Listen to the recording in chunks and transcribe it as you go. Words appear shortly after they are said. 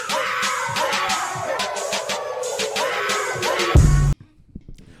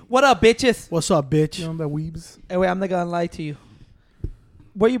What up, bitches? What's up, bitch? You know that weebs. Hey, wait, I'm not gonna lie to you.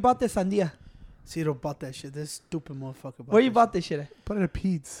 Where you bought this sandia? Ciro bought that shit. This stupid motherfucker. Where you bought this shit at? Put it at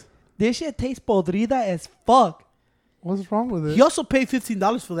Pete's. This shit tastes podrida as fuck. What's wrong with it? He also paid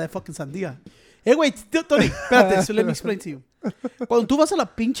 $15 for that fucking sandía. Hey, wait, Tony, espérate. So let me explain to you. Cuando tú vas a la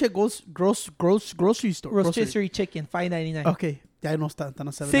pinche grocery store. Rotisserie chicken, $5.99. Okay, ya no están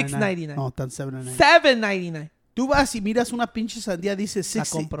a $7.99. $6.99. No, están $7.99. $7.99. Tú vas y miras una pinche sandía, dice La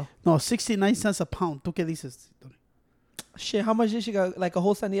 60. compro. No, 69 cents a pound. ¿Tú qué dices, Tony? Shit, how much this shit got? Like a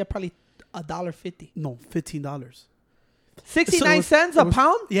whole sandia, probably $1.50. No, $15. 69 cents a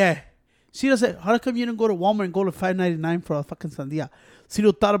pound? Yeah. Ciro said, how come you didn't go to Walmart and go to $5.99 for a fucking sandía?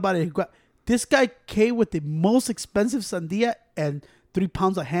 Ciro thought about it. This guy came with the most expensive sandía and 3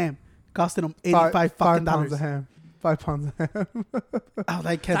 pounds of ham, costing him $85 fucking pounds dollars. of ham. 5 pounds of ham. I was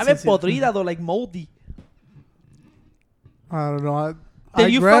like, can't Sabe say it. podrida though, like moldy. I don't know.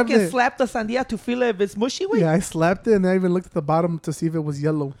 Did you grabbed fucking it. slap the sandia to feel if it's mushy? Wait. Yeah, I slapped it and I even looked at the bottom to see if it was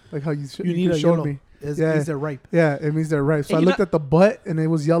yellow, like how you You showed need a me. yellow. It Yeah. means they're ripe. Yeah, it means they're ripe. So Hey, I you looked know- at the butt and it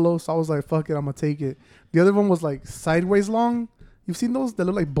was yellow, so I was like, "Fuck it, I'm gonna take it." The other one was like sideways long. You've seen those that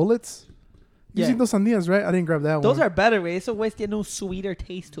look like bullets? You've Yeah. seen those sandias, right? I didn't grab that Those one. are better, way. Eso way tiene un sweeter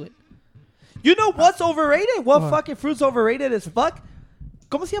taste to it. You know what's overrated? What What? fucking fruit's overrated as fuck?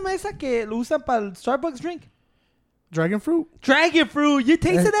 ¿Cómo se llama esa que lo usan para el Starbucks drink? Dragon fruit. Dragon fruit. You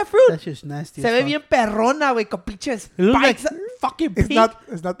tasted that fruit? That's just nasty. Se as ve fuck. bien perrona, güey, con pinches It looks spikes. like- Fucking It's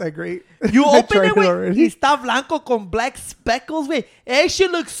pink. not that great. You I open tried it, güey, already. y está blanco con black speckles, güey. That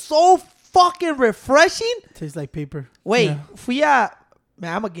shit looks so fucking refreshing. Tastes like paper. Wait, Yeah. fui a...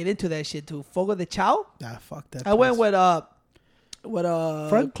 Man, I'm gonna get into that shit too. Fogo de Chao. Ah, fuck that. I went place. with a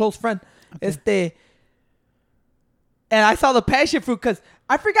Friend? close friend. Okay. And I saw the passion fruit because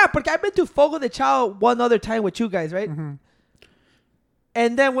I forgot, porque I've been to Fogo de Chao one other time with you guys, right? Mhm.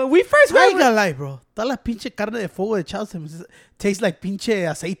 And then when we first I went, ain't gonna lie, bro. Toda la pinche carne de fuego de Chao tastes like pinche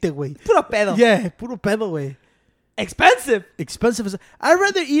aceite, güey. puro pedo. Yeah, puro pedo, güey. Expensive. Expensive as... I'd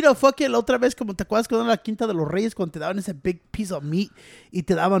rather eat a fucking... La otra vez, como te acuerdas cuando era la Quinta de los Reyes, cuando te daban ese big piece of meat y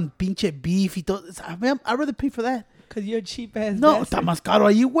te daban pinche beef y todo. I mean, I'd rather pay for that. Because you're a cheap ass No, bastard. está más caro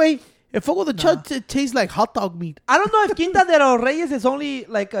ahí, güey. El fuego de Chao tastes like hot dog meat. I don't know if Quinta de los Reyes is only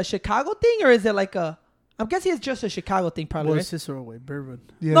like a Chicago thing or is it like a... I'm guessing it's just a Chicago thing probably, Well, right? Cicero, güey. Bourbon.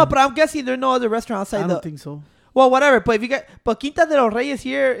 Yeah. No, but I'm guessing there's no other restaurant I outside don't think so. Well, whatever. But if you get... But Quinta de los Reyes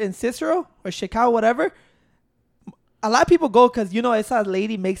here in Cicero or Chicago, whatever... A lot of people go because, you know, esa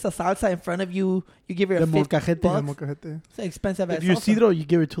lady makes a salsa in front of you. You give her The a 50 molcajete. bucks. Molcajete. It's expensive If as you're salsa. Cedro, you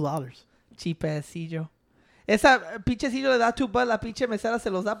give it $2. Cheap ass Cedro. Esa pinche Cedro le da $2, la pinche mesera se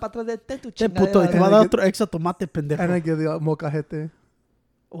los da para atrás de tu Che puto, y te chingadera. va a dar otro extra tomate, pendejo. And I get the molcajete.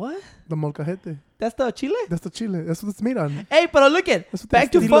 What? The molcajete. That's the chile? That's the chile. That's what it's made on. Hey, pero look at That's what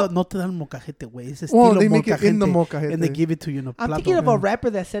back they to Estilo, fuck. no te dan molcajete, güey. Es estilo Well, they make it molcajete. in the molcajete. And they give it to you in a I'm plato. thinking of a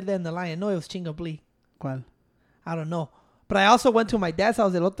rapper that said that in the line. I know it was Chinga Blee. ¿Cuál? I don't know. But I also went to my dad's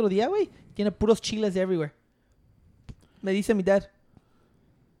house el otro día, güey. Tiene puros chiles everywhere. Me dice mi dad.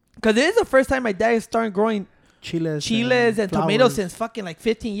 Because it is the first time my dad is starting growing Chiles and tomatoes flowers. since fucking like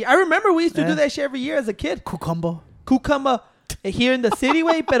 15 years. I remember we used to Yeah. do that shit every year as a kid. Cucumber. Cucumber here in the city,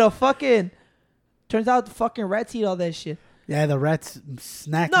 way, pero fucking turns out the fucking rats eat all that shit. Yeah, the rats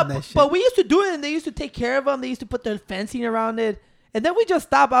snack No, on that shit. but we used to do it, and they used to take care of them. They used to put their fencing around it, and then we just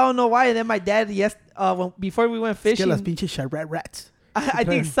stopped. I don't know why. And then my dad, before we went Es que fishing, las pinches charrat rats. I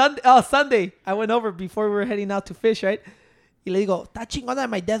think Sunday, I went over before we were heading out to fish, right? Y le digo, está chingona.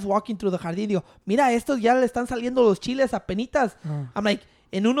 My dad's walking through the jardín. Digo, mira, estos ya le están saliendo los chiles apenitas. I'm like,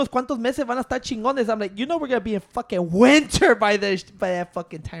 en unos cuantos meses van a estar chingones. I'm like, you know we're going to be in fucking winter by that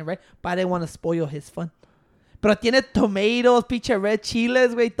fucking time, right? But I didn't want to spoil his fun. Pero tiene tomatoes, pinche red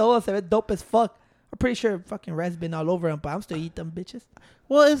chiles, güey, todo se ve dope as fuck. I'm pretty sure fucking rat's been all over them, but I'm still eat them bitches.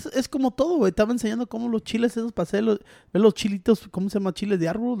 Well, es como todo, güey. Estaba enseñando cómo los chiles esos para hacer ver los chilitos, ¿cómo se llama? Chiles de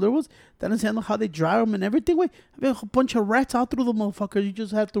árbol. Están enseñando how they dry them and everything, güey. I mean, a bunch of rats out through the motherfucker. You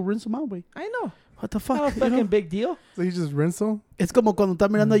just have to rinse them out, güey. I know. What the Not fuck? a you fucking know? big deal. So you just rinse them? Es como cuando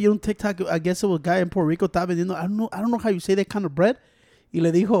estaba mirando ayer un TikTok, I guess it was a guy in Puerto Rico, estaba vendiendo, I don't know how you say that kind of bread. Y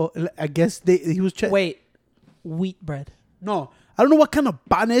le dijo, I guess he was... Wait, wheat bread. No, I don't know what kind of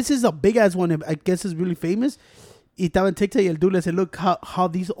pan. This is a big ass one. I guess it's really famous. Y estaba en TikTok y el dude le dice, look how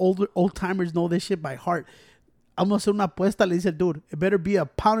these old timers know this shit by heart. Vamos a hacer una apuesta. Le dice el dude, it better be a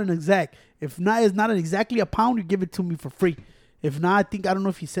pound and exact. If not, it's not exactly a pound, you give it to me for free. If not, I don't know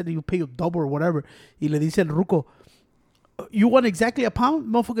if he said you pay you double or whatever. Y le dice el ruco, you want exactly a pound?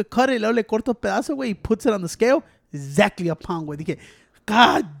 Motherfucker, cut it. Luego le corta un pedazo, güey. He puts it on the scale. Exactly a pound, güey. Dije,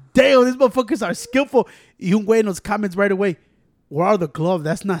 God damn, these motherfuckers are skillful. Y un güey in those comments right away. where are the gloves?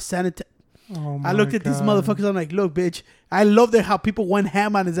 That's not sanitary. Oh I looked at these God. motherfuckers. I'm like, look, bitch. I love that how people went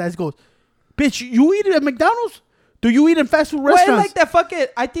ham on his ass. Goes, bitch, you eat at McDonald's? Do you eat in fast food Well, restaurants? like that fucking,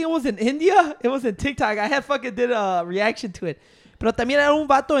 I think it was in India. It was in TikTok. I had fucking did a reaction to it. Pero también era un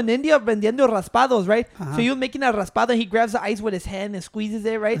vato in India vendiendo raspados, right? Uh-huh. So he was making a raspado and he grabs the ice with his hand and squeezes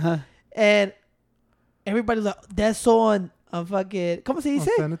it, right? Uh-huh. And everybody's like, that's so fucking, ¿cómo se dice?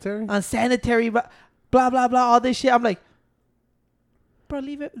 Unsanitary? Unsanitary, blah, blah, blah, all this shit. I'm like, bro,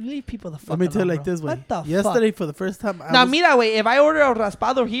 leave people the fuck Let me tell you alone, like bro. this way. What the Yesterday, fuck? for the first time, Now, mira, güey, if I order a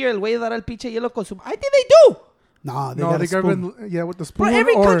raspado here, el güey dará el pinche hielo con su... I think they do. nah, they No, got they a grab spoon. it, yeah, with the spoon. Bro,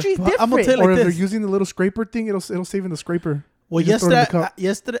 every or, country's Well, I'm different. gonna tell you or like if this. they're using the little scraper thing, it'll save in the scraper. Well, You just throw it in the cup.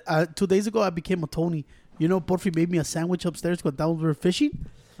 yesterday, 2 days ago, I became a Tony. You know, Porfi made me a sandwich upstairs when we were fishing.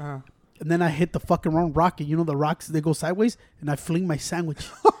 Uh-huh. And then I hit the fucking wrong rock. And you know the rocks, they go sideways. And I fling my sandwich.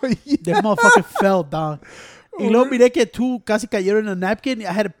 Oh, yeah. That motherfucker fell down. Y luego miré que two casi cayeron in a napkin.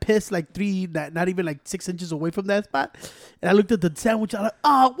 I had to piss like 3, not even like 6 inches away from that spot. And I looked at the sandwich. I'm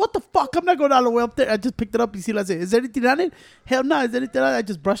like, what the fuck? I'm not going all the way up there. I just picked it up. You see, I said, is there anything on it? Hell no. Is there anything on it? I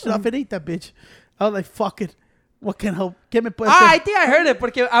just brushed it off and ate that bitch. I was like, fuck it. What can help? ¿Qué me puede I hacer? think I heard it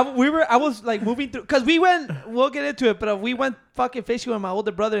porque I was like moving through because we'll get into it, but we went fucking fishing with my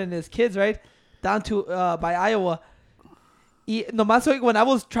older brother and his kids, right? Down to by Iowa. Y nomás when I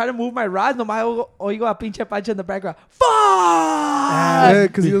was trying to move my rods, nomás oigo a pinche Pancho in the background. Fuck! Yeah,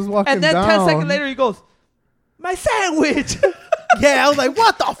 because he was walking And then down. 10 seconds later he goes, my sandwich! Yeah, I was like,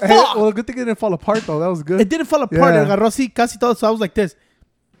 what the fuck? Hey, well, good thing it didn't fall apart, though. That was good. It didn't fall apart. Yeah. It agarró así casi todo. So I was like this.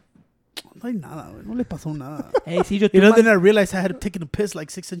 No hay nada, güey. No le pasó nada. Hey, Sillo, You know, then I realized I had taken a piss like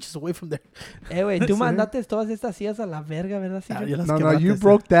 6 inches away from there. güey, tú Sí. mandaste todas estas sillas a la verga, ¿verdad, Sillo? Ya las No, quebraste, you sí.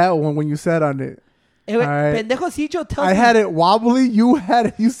 broke that one when you sat on it. Güey, Alright. pendejo Sillo tells I me... had it wobbly. You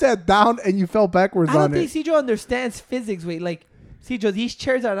sat down and you fell backwards I don't on think it. Sillo understands physics, wait. Like, Sillo, these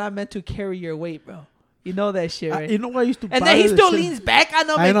chairs are not meant to carry your weight, bro. You know that shit, right? You know what I used to And then he bother the still shit? leans back on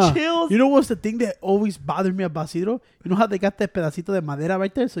them I and know. chills. You know what's the thing that always bothered me about Cidro? You know how they got that pedacito de madera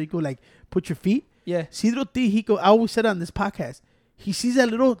right there so you could like put your feet? Yeah. Cidro I always said on this podcast, he sees that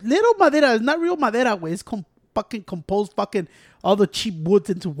little madera. It's not real madera, way. It's fucking composed fucking all the cheap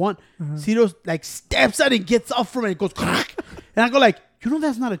woods into one. Cidro like steps out and gets up from it and goes crack. And I go like, you know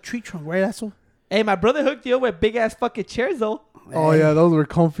that's not a tree trunk, right, asshole? Hey, my brother hooked you up with big ass fucking chairs, though. Oh, yeah. Those were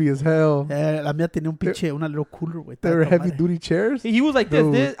comfy as hell. La mía tenía un pinche, una little cooler, güey. They were Tanta heavy madre. duty chairs. He was like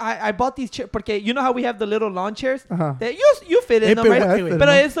Dude. this. I bought these chairs porque you know how we have the little lawn chairs Uh-huh. that you fit in Hey, them, pero right? okay, wait. But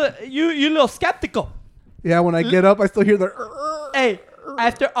it's you little skeptical. Yeah, when I get up, I still hear the... Hey,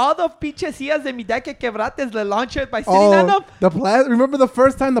 after all the pinches sillas de mi dad que quebraste the lawn chairs by sitting on them, Remember the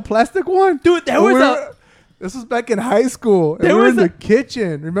first time the plastic one? dude, there When was This was back in high school. And There we were was in a- the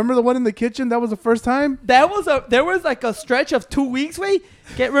kitchen. Remember the one in the kitchen? That was the first time? there was like a stretch of 2 weeks, wait.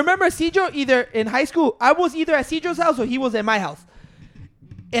 Remember Cedro either in high school, I was either at Cedro's house or he was at my house.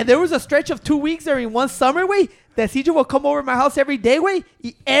 And there was a stretch of 2 weeks during one summer, way, that Cedro would come over to my house every day, way.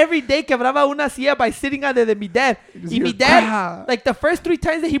 Every day quebraba una silla by sitting on it de mi dad. just Y mi hear, dad, "Ah." like the first 3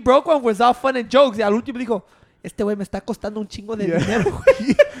 times that he broke one was all fun and jokes. Y al último dijo, este güey me está costando un chingo de Yeah. dinero,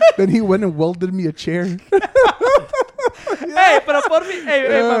 güey. Then he went and welded me a chair. Hey, pero por mi, hey,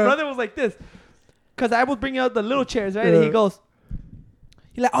 my Yeah. brother was like this. Because I was bringing out the little chairs, right? And he Yeah. goes,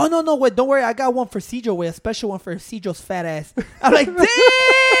 he's like, oh, no, wait, don't worry. I got one for Cedro, wait, a special one for Cedro's fat ass. I'm like,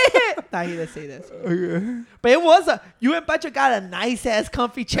 damn! Nah, he didn't say that. Okay. But it was you and Pacho got a nice ass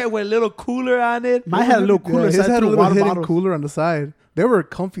comfy chair with a little cooler on it. Mine had a little cooler. His so I had a threw little water hidden bottles. cooler on the side. They were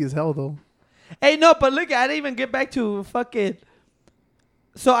comfy as hell, though. Hey, no, but look, I didn't even get back to fucking.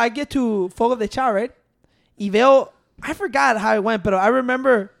 So I get to Fuego de Chao, right? Y veo, I forgot how it went, but I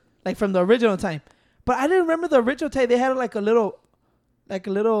remember like from the original time. But I didn't remember the original time. They had like a little,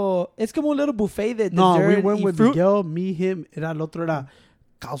 it's como un little buffet de No, dessert we went y with fruit. Miguel, me, him. Era el otro era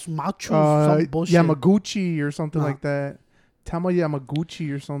Cosmacho, some bullshit. Yamaguchi or something No. like that. Tama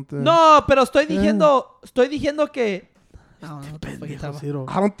Yamaguchi or something. No, pero estoy diciendo que. I don't know what the fuck you're Pendejo, talking about. Ciro.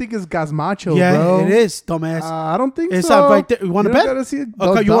 I don't think it's Gazmacho, Yeah, bro. it is, dumbass. I don't think It's so. right there. You want to don't bet? gotta see it.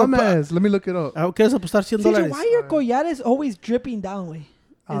 Okay, you want to bet? dumbass. Let me look it up. ¿Quieres apostar $100? CJ, why are your collares always dripping down, way?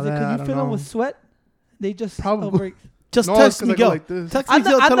 Oh, Is it that, I because you don't fill them know. with sweat? They just Probably. over. Just No, text it's 'cause I go Miguel. like this. Text I'm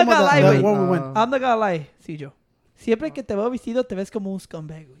Miguel. not Tell him gonna about lie, that güey. one we went. I'm not gonna lie, Sillo. Siempre que te veo vestido, te ves como un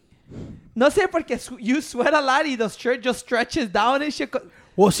scumbag, güey. No sé porque you sweat a lot y the shirt just stretches down and shit.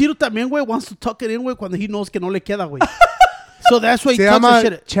 Well, Ciro también, güey, wants to tuck it in, güey, cuando he knows que no le queda, güey. So that's why he Se tucks the llama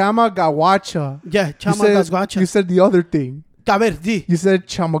shit. Chama Gawacha. Yeah, You Chama said- Gazgacha. You said the other thing. A ver, di. You said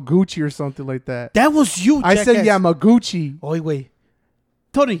Chamaguchi or something like that. That was you, I said jackass. Yamaguchi. Oye, güey.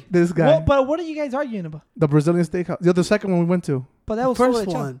 Tony, This guy. Well, but what are you guys arguing about? The Brazilian steakhouse. Yeah, the second one we went to. But that the was Fogo first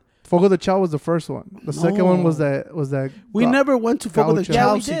de Chao. one. Fogo de Chao was the first one. The second one was No. that. We never went to Fogo de Gaucho. Chao,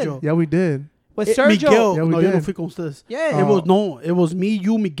 Yeah, we did. Cedro. Yeah, we did. With Sergio. Miguel. Yeah, we no, yo no did. fui con ustedes. Yeah. It was me,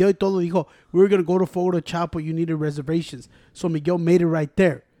 you, Miguel, y todo. Dijo, we were going to go to Fogo de Chao, but you needed reservations. So Miguel made it right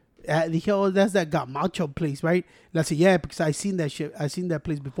there. Dije, oh, that's that Gamacho place, right? And I said, yeah, because I seen that shit. I seen that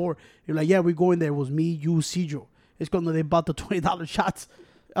place before. You're like, yeah, we're going there. It was me, you, Cedro. It's cuando they bought the $20 shots.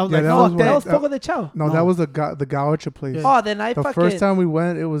 I was Yeah, like, that fuck was that. That was that- Fogo de Chao. No, No. that was the Gaucho place. Yeah. Oh, then I The fucking... first time we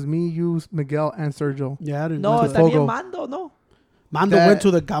went, it was me, you, Miguel, and Sergio. Yeah, I didn't No, go to that. Fogo. también Mando, no. Mando That- went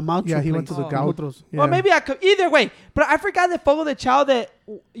to the Gamacho Yeah, he place. went to the Oh. Gaucho. Nosotros. Yeah. Well, maybe I could... Either way. But I forgot that Fogo de Chao that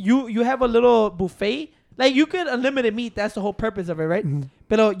you have a little buffet. Like, you could unlimited meat. That's the whole purpose of it, right? Mhm.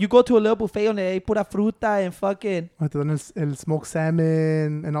 But you go to a little buffet donde hay pura fruta and fucking El smoked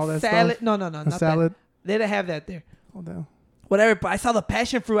salmon and all that salad. stuff. No, A not salad. that. They didn't have that there. Oh, damn. Whatever, but I saw the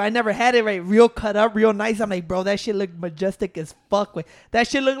passion fruit. I never had it, right? Real cut up, real nice. I'm like, bro, that shit looked majestic as fuck, way. That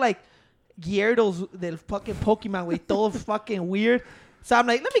shit looked like Gyarados del fucking Pokemon, way. Todo fucking weird. So I'm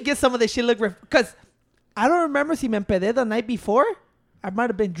like, let me get some of this shit. Because I don't remember si me empedé the night before. I might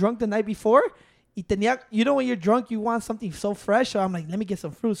have been drunk the night before. Y tenía, you know when you're drunk, you want something so fresh. So I'm like, let me get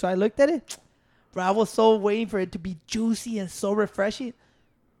some fruit. So I looked at it. Bro, I was so waiting for it to be juicy and so refreshing.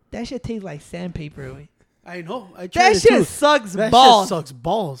 That shit tastes like sandpaper, way. I know. I tried That it shit too. sucks That balls. shit sucks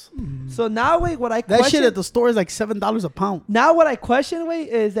balls. So now, wait, what I That question shit at the store is like $7 a pound. now what I question, wait,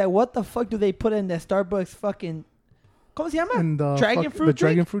 is that what the fuck do they put in that Starbucks fucking ¿cómo se llama? And Dragon fruit the drink?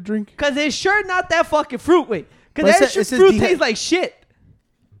 dragon fruit drink. Cause it's sure not that fucking fruit, wait. Cause But that it's a- shit it's a fruit dehy- tastes like shit.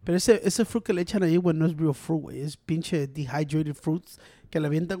 Pero ese fruit que le echan ahí, güey, no es real fruit, güey. Es pinche dehydrated fruits que le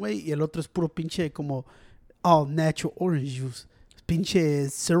avientan, güey. Y el otro es puro pinche como all natural orange juice. Pinche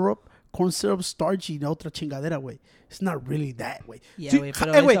syrup, corn syrup, starchy y otra chingadera, güey. It's not really that, güey. Yeah, Sí, güey,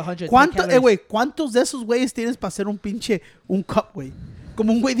 pero güey, es 110 ¿cuántos calories. de esos güeyes tienes para hacer un cup, güey?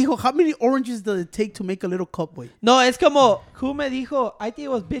 Como un güey dijo, how many oranges does it take to make a little cup, güey? No, es como, who me dijo, I think it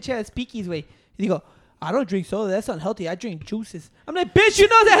was bitch at Speakeys, güey. He dijo, I don't drink soda, that's unhealthy. I drink juices. I'm like, bitch, you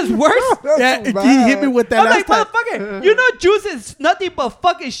know that's worse? Yeah, so he hit me with that I'm last like, time. motherfucker, you know juice is nothing but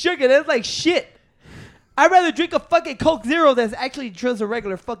fucking sugar. That's like shit. I'd rather drink a fucking Coke Zero that's actually just a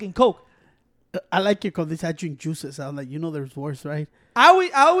regular fucking Coke. I like it because I drink juices. I'm like, you know there's worse, right? I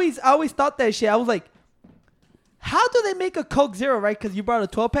always thought that shit. I was like, how do they make a Coke Zero, right? Because you brought a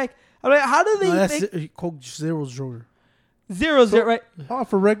 12-pack. I'm like, how do they No, that's make Coke Zero sugar. zero, right? Oh,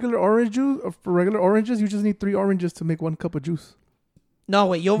 for regular orange juice, for regular oranges, you just need 3 oranges to make 1 cup of juice. No,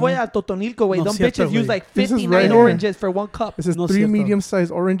 wait, yo voy a Totonilco, wait. No, Them cierto, bitches use güey. like This is 59 right here. oranges for 1 cup. It says No 3 cierto.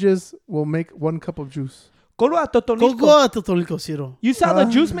 medium-sized oranges will make 1 cup of juice. Go to a Go Totonilco. to Tolico Zero. You saw the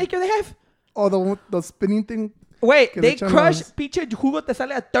juice maker they have? Oh, the spinning thing. Wait, Que they le echan crush las- pinche jugo te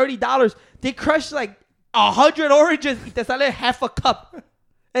sale at $30. They crush like 100 oranges y te sale half a cup.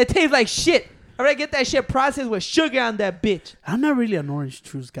 It tastes like shit. I'm gonna get that shit processed with sugar on that bitch. I'm not really an orange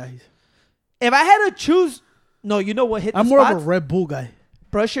juice guy. If I had to choose, no, you know what hit the I'm more spots? of a Red Bull guy.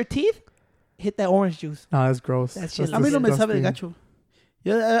 Brush your teeth, hit that orange juice. Nah, that's gross. That shit That's A mí no me sabe de disgusting. gacho.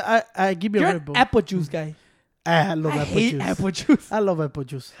 Yeah, I give you You're a Red an Bull. apple juice guy. I love I apple hate juice. apple juice. I love apple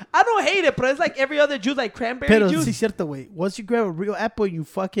juice. I don't hate it, but it's like every other juice, like cranberry Pero juice. sí cierto, güey. Once you grab a real apple and you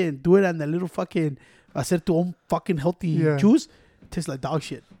fucking do it on the little fucking hacer tu own fucking healthy Yeah. juice, tastes like dog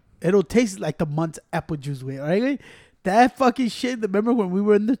shit. It'll taste like the month's apple juice, güey. Alright, güey? That fucking shit. Remember when we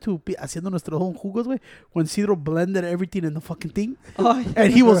were in there haciendo nuestros own jugos, güey? When Cedro blended everything in the fucking thing? Oh, yeah.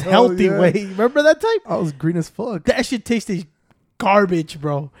 And he was Hell healthy, yeah. güey. Remember that time? I was green as fuck. That shit tasted garbage,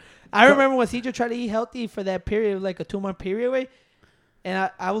 bro. I remember when CJ tried to eat healthy for that period, like a 2-month period, way.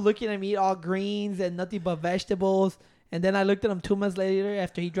 And I was looking at him eat all greens and nothing but vegetables. And then I looked at him 2 months later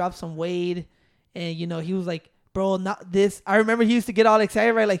after he dropped some weight. And, you know, he was like, bro, not this. I remember he used to get all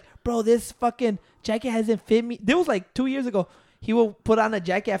excited, right? Like, bro, this fucking jacket hasn't fit me. This was like 2 years ago. He will put on a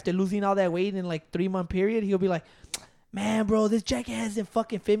jacket after losing all that weight in like 3-month period. He'll be like, man, bro, this jacket hasn't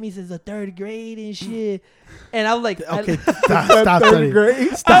fucking fit me since the 3rd grade and shit. And I was like, Okay, I, stop, Third Tony. grade.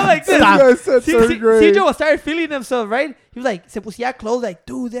 I'm like this. Stop. You guys said third grade. CJ started feeling himself, right? He was like, se pusía clothes, like,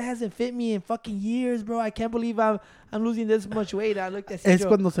 dude, that hasn't fit me in fucking years, bro. I can't believe I'm losing this much weight. I looked at Es CJ.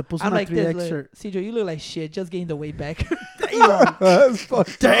 cuando se puso I'm una like this, 3X look, shirt. CJ, you look like shit. Just gained the weight back. That's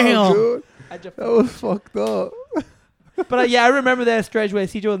fucked Damn. up, dude. I just- That was fucked up. but yeah, I remember that stretch where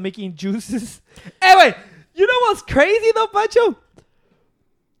CJ was making juices. Anyway, you know what's crazy though, Pancho?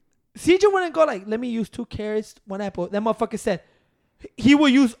 CJ wouldn't go like, let me use 2 carrots, 1 apple. That motherfucker said, he will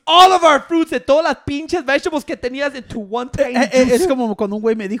use all of our fruits and todas las pinches vegetables que tenías into one tiny juice. Es como cuando un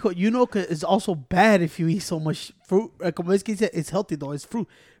güey me dijo, you know, que it's also bad if you eat so much fruit. Como es que dice, it's healthy though, it's fruit.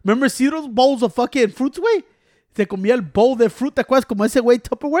 Remember, see those bowls of fucking fruits, güey? Se comía el bowl de fruit, ¿te acuerdas? Como ese güey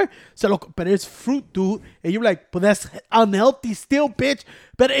Tupperware. But it's fruit, dude. And you're like, but that's unhealthy still, bitch.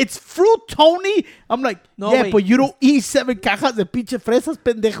 But it's fruit, Tony. I'm like, No, yeah, wait. but you don't eat 7 cajas de pinche fresas,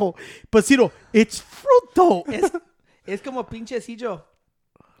 pendejo. But Ciro, it's fruit, though. Es como pinche sillo.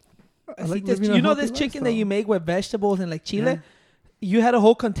 I like Así te- living a you know healthy this chicken that lifestyle. you make with vegetables and like chile? You had a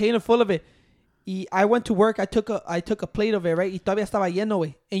whole container full of it. Y I went to work. I took a plate of it, right? Y todavía estaba lleno,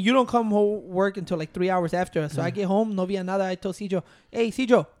 güey. And you don't come home work until like 3 hours after. So I get home, no había nada. I told Cijo, hey,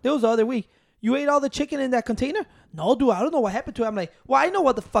 Cijo, that was the other week. You ate all the chicken in that container? No, dude, I don't know what happened to it. I'm like, well, I know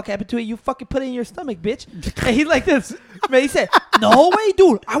what the fuck happened to it. You fucking put it in your stomach, bitch. And he's like this. Man, he said, no way,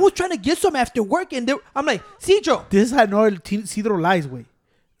 dude. I was trying to get some after work. And I'm like, Cijo. This is how I know Cidro lies, güey.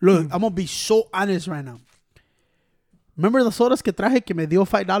 Look, I'm going to be so honest right now. Remember the sodas que traje que me dio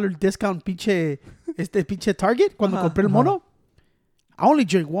 $5 discount pinche Target cuando compré el mono? I only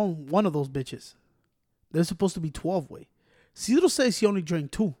drank one of those bitches. They're supposed to be 12, way. Cidro says he only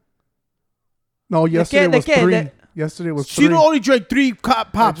drank 2. No, yesterday was qué? 3. Yesterday was 3. Cidro only drank 3 I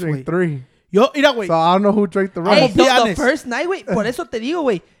pops, drank way. 3. Yo, mira, güey. So I don't know who drank the Hey, rest. be the honest. first night, güey. Por eso te digo,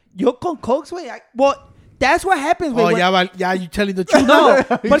 güey. Yo con Cokes, güey. Well, that's what happens, güey. Oh, when- yeah, you telling the truth. No, You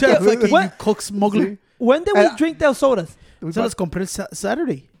porque- fucking what- cook smuggler. When did we drink those sodas? We Se las compré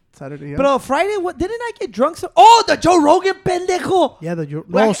Saturday. Saturday, yeah. But Friday, what didn't I get drunk? Oh, the Joe Rogan pendejo. Yeah, Right.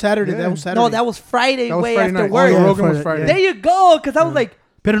 no, Saturday. Yeah. That was Saturday. No, that was Friday, That was way Friday after night. work. Oh, Yeah, Rogan was Friday, Friday. There you go. Because I was like,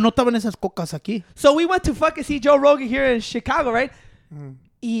 Pero no estaban esas cocas aquí. so we went to fucking see Joe Rogan here in Chicago, right?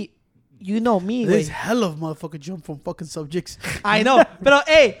 Y, you know me, There's güey. hell of motherfucking jump from fucking subjects. I know. But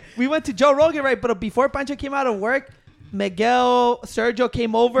hey, we went to Joe Rogan, right? But before Pancho came out of work, Miguel, Sergio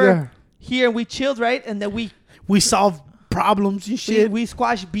came over Yeah. here and we chilled, right? And then we We solved problems and shit. we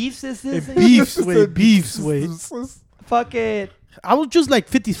squashed beefs. Beefs, way. Fucking. I was just like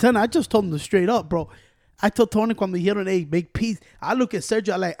 50 Cent. I just told him straight up, bro. I told Tony cuando dijeron, hey, make peace. I look at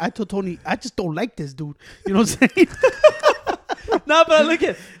Sergio, I told Tony, I just don't like this dude. You know what I'm saying? No, but look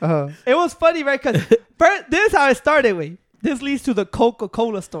at Uh-huh. it was funny, right? Because this is how it started, wait. This leads to the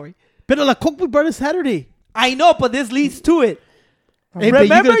Coca-Cola story. Pero la Coke we brought it Saturday. I know, but this leads to it. Hey, but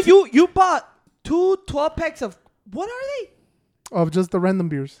Remember, gotta you bought 2 12-packs of, what are they? Of just the random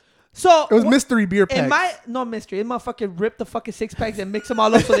beers. So It was mystery beer in packs. no mystery. It motherfucking rip the fucking 6-packs and mix them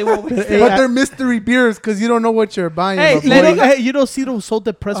all up so they won't waste Hey, it. But they're mystery beers because you don't know what you're buying. Hey, my boy. let it- You know, Ciro was so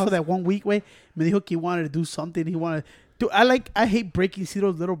depressed for that 1 week, way. Me dijo que he wanted to do something. He wanted, dude, I hate breaking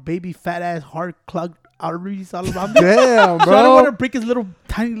Ciro's little baby fat ass heart clogged arteries all around me. Damn, So I don't want to bro. break his little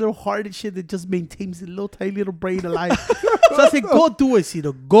tiny little heart and shit that just maintains his little tiny little brain alive. So I said, go do it,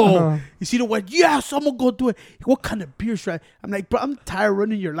 Ciro. Go. Uh-huh. And Ciro went, yes, I'm going to go do it. What kind of beer should I? I'm like, bro, I'm tired of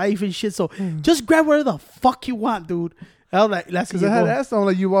running your life and shit. So just grab whatever the fuck you want, dude. I was like, let's Because I had asked them,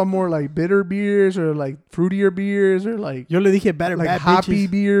 like, you want more like bitter beers or like fruitier beers or like Yo le dije better like bad hoppy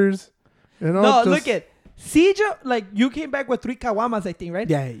bitches. beers. You know, No, just- look at Cijo, like you came back with 3 caguamas, I think, right?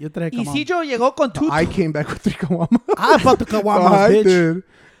 Yeah, yo traje Y caguama. Cijo llegó con 2. I came back with 3 caguamas. I bought the caguamas, I bitch. did.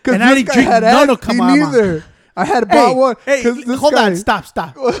 Because And I didn't drink none of Me caguama. neither. I had bought one. Hey, 'cause this hold guy, on,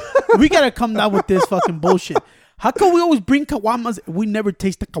 stop. We gotta come down with this fucking bullshit. How come we always bring caguamas? We never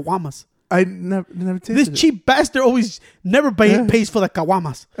taste the caguamas. I never tasted This it. cheap bastard always never pays for the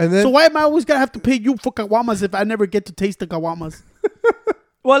caguamas. And then- so why am I always gonna have to pay you for caguamas if I never get to taste the caguamas?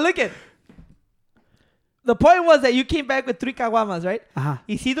 Well, look at. The point was that you came back with 3 caguamas, right? Ajá.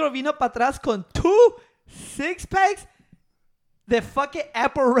 Isidro vino para atrás con 2 6-packs de fucking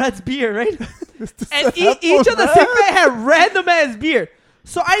Apple Reds beer, right? And each of the 6-pack had random ass beer.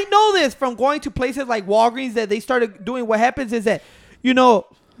 So I know this from going to places like Walgreens that they started doing. What happens is that, you know,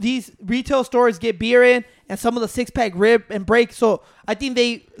 these retail stores get beer in and some of the 6-pack rip and break. So I think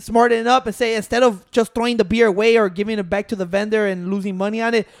they smarten it up and say, instead of just throwing the beer away or giving it back to the vendor and losing money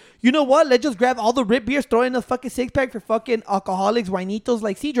on it, you know what? Let's just grab all the rip beers, throw in a fucking 6-pack for fucking alcoholics, whinitos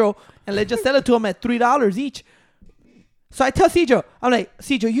like Cedro, and let's just sell it to them at $3 each. So I tell Cedro, I'm like,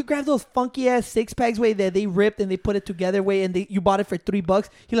 Cedro, you grab those funky ass 6-packs way that they ripped and they put it together way and you bought it for $3.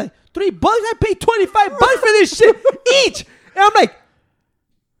 He's like, $3? I paid $25 for this shit each. And I'm like,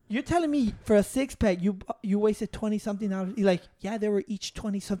 you're telling me for a 6-pack you wasted $20-something. He's like, yeah, they were each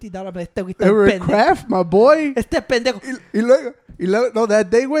 $20-something. But They were a craft, my boy. Este pendejo. No, that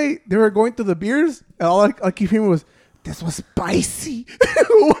day, wait, they were going through the beers, and all I keep hearing was, This was spicy.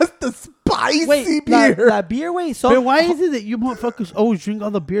 What's the spicy Wait, beer? la beer, güey. So, But why is it that you motherfuckers always drink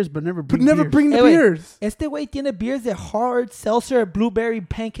all the beers but never but bring never beers? bring the Hey, wait. beers. Este güey tiene beers de hard seltzer blueberry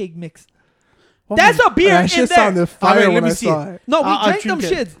pancake mix. Oh That's my- a beer That in shit there. sounded fire let when me I see saw it. it. No, we I'll drank them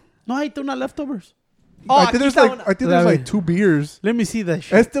drink it. shits. No, I do not leftovers. Oh, I think there's aquí está like una. I think there's La like ve. 2 beers. Let me see that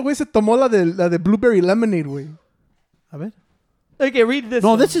shit. Este güey se tomó la de blueberry lemonade, güey. A ver. Okay, read this.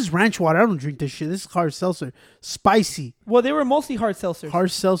 No, one. this is ranch water. I don't drink this shit. This is hard seltzer. Spicy. Well, they were mostly hard seltzers. Hard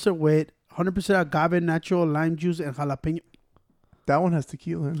seltzer with 100% agave, natural lime juice, and jalapeno. That one has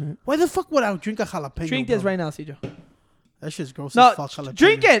tequila in it. Why the fuck would I drink a jalapeno? Drink bro? this right now, Cijo. That shit's gross No, as fuck. Jalapeno.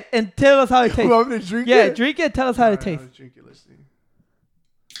 drink it and tell us how it tastes. Want me to drink Yeah, it? drink it. Tell us how it Alright, tastes. let's drink it. Let's see.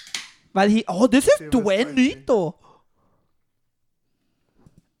 But this is See if it's buenito.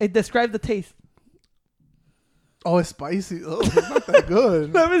 It describes the taste. Oh, it's spicy. Oh, it's not that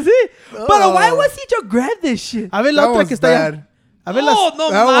good. Let me see. But why was Cijo grab this shit? A ver la That otra one's que está allá. bad. A ver Oh, las,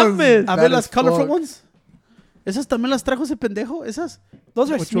 no that one's mames. a bad ver as las colorful fuck. ones. Esas también las trajo ese pendejo. Esas.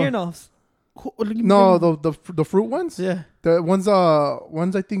 Those are Which one? Smirnoffs. No, the fruit ones. Yeah. The one's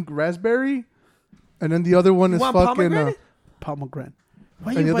I think raspberry, and then the other one You is want fucking. pomegranate? Pomegranate.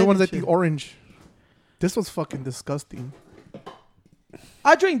 Why And you the other buying one's I that think shit? orange. This was fucking disgusting.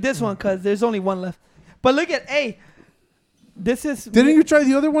 I'll drink this one because there's only one left. But look at, hey, this is... Didn't you try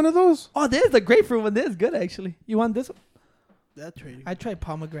the other one of those? Oh, this is the grapefruit one. This is good, actually. You want this one? That's right. I tried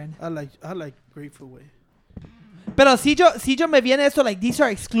pomegranate. I like grapefruit way. Pero Cijo me viene eso, like, these are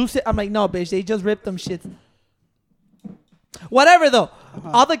exclusive. I'm like, no, bitch, they just ripped them shits. Whatever, though.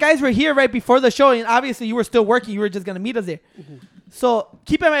 All the guys were here right before the show, and obviously you were still working. You were just going to meet us there. So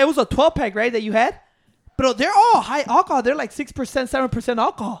keep in mind, it was a 12-pack, right, that you had? But they're all high alcohol. They're like 6%, 7%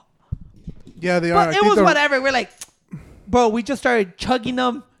 alcohol. Yeah, they are. But I it think was they're- whatever. We're like, bro, we just started chugging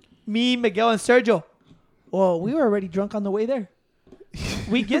them. Me, Miguel, and Sergio. Well, we were already drunk on the way there.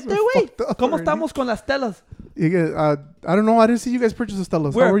 We get there, We're way. fucked up ¿Cómo already. estamos con las telas? You get, I don't know. I didn't see you guys purchase the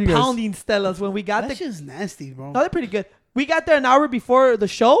Stellas. How were We're you guys? pounding Stellas when we got That there. shit's nasty, bro. No, they're pretty good. We got there an hour before the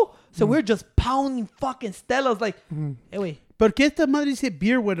show, so we're just pounding fucking Stellas. Like, hey, wait. ¿Por qué esta madre dice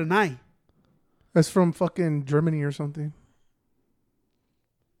beer with an eye? That's from fucking Germany or something.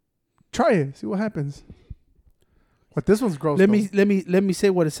 Try it. See what happens. But this one's gross. Let though. me say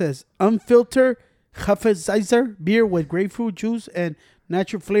what it says. Unfiltered Hefeweizen beer with grapefruit juice and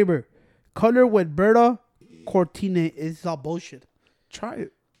natural flavor. Color with Berta Cortine. It's all bullshit. Try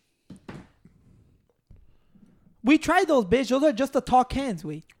it. We tried those, bitch. Those are just the tall cans,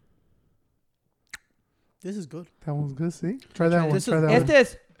 wait. This is good. That one's good. See, try that one. This Try is- that one. Este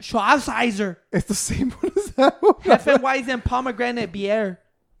es Schwarzheiser. It's the same one as that one. Hefeweizen pomegranate beer.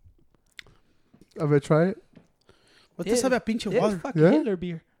 I bet try it. Esta sabe a pinche This water. fucking Yeah? Hitler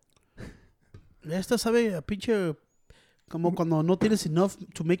beer. Esta sabe a pinche... Como cuando no tienes enough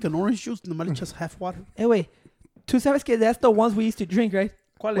to make an orange juice, nomás le echas half water. Hey, wait. Tú sabes que that's the ones we used to drink, right?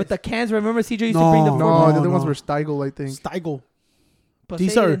 ¿Cuál With es? the cans. Remember CJ used to bring the No. four. No, the other ones no. were Steigel, I think. Steigel. But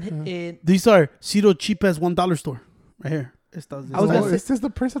These say are- it in These are Zero cheap as $1 store. Right here. Estas, I was Oh, gonna say- it's just the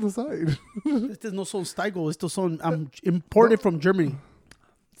price on the side. Estos no son Steigel. Estos son imported from Germany.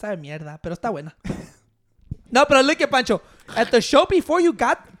 Sabe mierda, pero está buena. No, but look at Pancho. At the show before you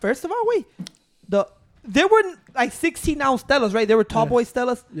got, first of all, wait. There were like 16-ounce Stellas, right? They were tall Yeah. boy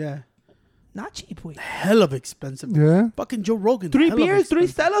Stellas. Yeah. Not cheap, wait. Hell of expensive. Yeah. Fucking Joe Rogan. 3 hell of beers, 3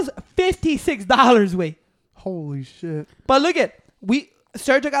 expensive. Stellas, $56, wait. Holy shit. But look at,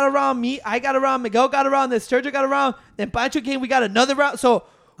 Sergio got around, me, I got around, Miguel got around, then Sergio got around, then Pancho came, we got another round. So,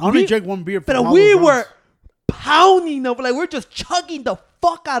 I only we- drank one beer. but from all we those were rounds. pounding them. Like, we're just chugging the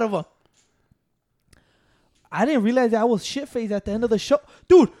fuck out of them. I didn't realize that I was shit-faced at the end of the show.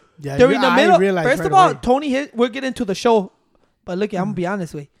 Dude, Yeah, during the I middle, realized first right of all, away. Tony we'll get into the show. But look, I'm going to be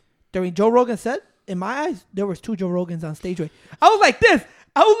honest with you. During Joe Rogan's set, in my eyes, there was 2 Joe Rogans on stage. Way. I was like this.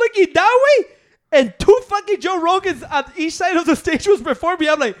 I was looking that way, and 2 fucking Joe Rogans on each side of the stage was before me.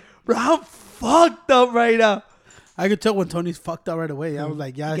 I'm like, bro, I'm fucked up right now. I could tell when Tony's fucked out right away. I was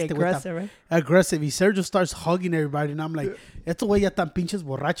like, yeah, Get este güey aggressive, está right? aggressive. Y Sergio starts hugging everybody, and I'm like, estos güey ya están pinches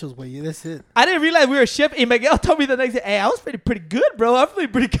borrachos, güey. That's it. I didn't realize we were shit. And Miguel told me the next day, hey, I was pretty good, bro. I'm feeling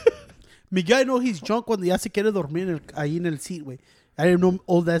pretty good. Miguel, I know he's drunk cuando ya se quiere dormir ahí en el seat, güey. I didn't know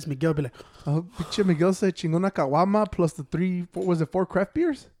old ass Miguel be like, Pinche Miguel said chingona caguama plus the 4 craft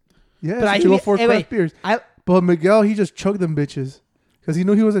beers? Yeah, But I chingó hear- 4 hey, craft wait. beers. I But Miguel, he just chugged them bitches. Because he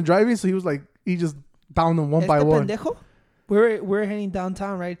knew he wasn't driving, so he was like, he just downed them one by este one. pendejo, we're heading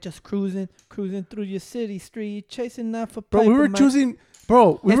downtown, right? Just cruising through your city street, chasing that for Bro, we were choosing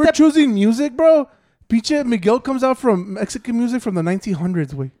Este- choosing music, bro. Pinche Miguel comes out from Mexican music from the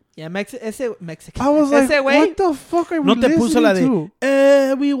 1900s, way. Yeah, Mexican. I was like, Ese güey, what the fuck are we No te puso listening la de to?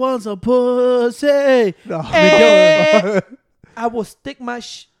 Everyone's a pussy. No. I will stick my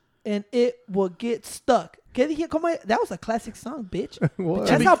and it will get stuck. ¿Qué dije? ¿Cómo? That was a classic song, bitch. What?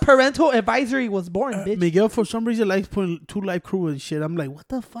 That's how Parental Advisory was born, bitch. Miguel, for some reason, likes putting 2 Live Crew and shit. I'm like, what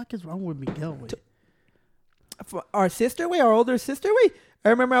the fuck is wrong with Miguel? Wey? For our sister, our older sister, I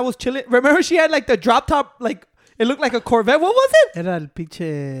remember I was chilling. Remember she had like the drop top, like it looked like a Corvette. What was it? Era el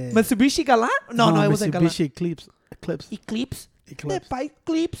pinche... Mitsubishi Galant? No, it wasn't Galant. Mitsubishi Eclipse. Eclipse. Eclipse.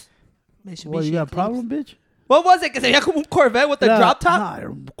 Eclipse. Mitsubishi Well, you got a Eclipse. problem, bitch? What was it? Que se veía como un Corvette with the drop top. Nah, era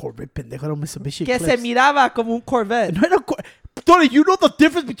un Corvette, pendejo. Era un Mitsubishi Que Eclipse. se miraba como un Corvette. No era Tony, you know the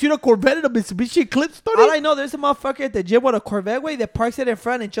difference between a Corvette and a Mitsubishi Eclipse, Tony? All I know, there's a motherfucker at the gym with a Corvette that parks it in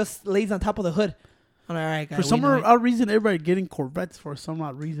front and just lays on top of the hood. I'm like, all right, guys. For some odd reason, everybody getting Corvettes for some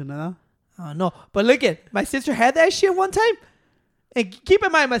odd reason, huh? No, but look at my sister had that shit one time, and keep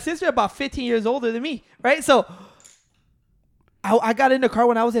in mind my sister about 15 years older than me, right? So I got in the car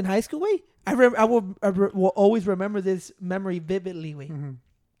when I was in high school. I will always remember this memory vividly. Mm-hmm.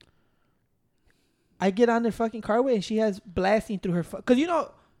 I get on the fucking car and she has blasting through her because you know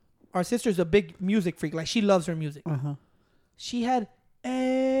our sister's a big music freak. Like she loves her music. She had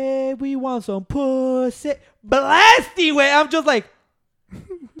we want some pussy blasting. I'm just like.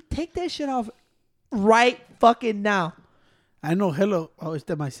 Take that shit off right fucking now. I know, hello. Oh, it's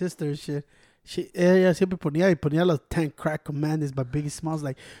that my sister and shit. Ella siempre ponía los 10 Crack Commandments by Biggie Smalls.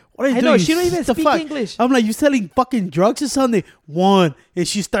 Like, what are you doing? I know, she don't even What the speak fuck? English. I'm like, you selling fucking drugs or something? One. And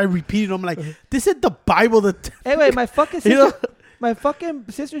she started repeating. I'm like, this is the Bible. Anyway, my fucking sister, You know? my fucking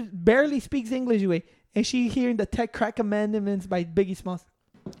sister barely speaks English, and she hearing the 10 Crack Commandments by Biggie Smalls.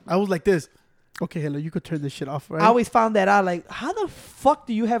 I was like this. Okay, hello, you could turn this shit off, right? I always found that out. Like, how the fuck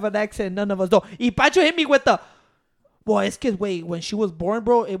do you have an accent? None of us don't. Y Pancho hit me with the. Well, it's because when she was born,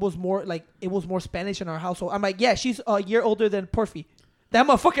 bro, it was more Spanish in our household. I'm like, yeah, she's a year older than Porfi. That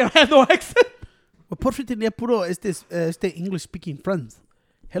motherfucker had no accent. Well, Porfi tenía puro este English speaking friends.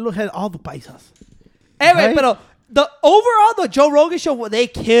 Hello had all the paisas. Anyway, Right? but the Joe Rogan show, they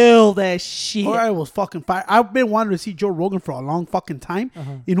killed that shit. All right, was fucking fire. I've been wanting to see Joe Rogan for a long fucking time.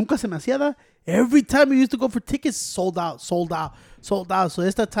 Y nunca se me hacía da. Every time we used to go for tickets, sold out. So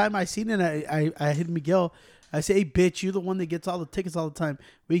it's that time I seen it, I hit Miguel. I say, hey, bitch, you're the one that gets all the tickets all the time.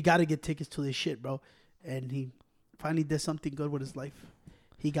 We got to get tickets to this shit, bro. And he finally did something good with his life.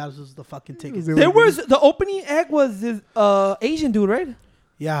 He got us the fucking tickets. The opening act was this Asian dude, right?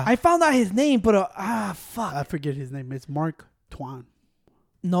 Yeah. I found out his name, but fuck. I forget his name. It's Mark Twain.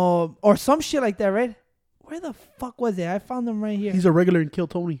 No, or some shit like that, right? Where the fuck was it? I found him right here. He's a regular in Kill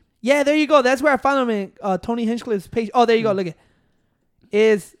Tony. Yeah, there you go. That's where I found him in Tony Hinchcliffe's page. Oh, there you go. Look at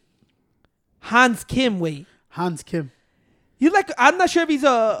is Hans Kim. Wait, Hans Kim. I'm not sure if he's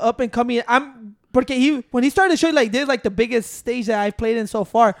up and coming. Porque when he started showing like this, like the biggest stage that I've played in so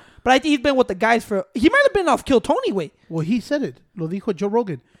far. But I think he's been with the guys he might have been off Kill Tony. Wait. Well, he said it. Lo dijo Joe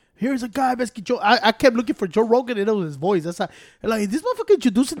Rogan. Here's a guy, Joe. I kept looking for Joe Rogan and it was his voice. That's how, like, this motherfucker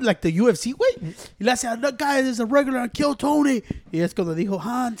introduced it like the UFC way. Y le hace, that guy is a regular on Kill Tony. Y es cuando dijo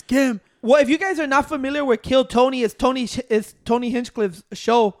Hans Kim. Well, if you guys are not familiar with Kill Tony, it's Tony Hinchcliffe's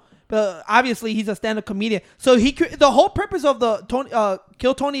show. But obviously, he's a stand-up comedian. So the whole purpose of the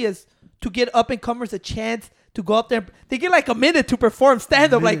Kill Tony is to get up-and-comers a chance to go up there. They get like a minute to perform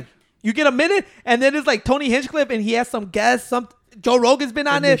stand-up. Like, you get a minute, and then it's like Tony Hinchcliffe, and he has some guests. Joe Rogan's been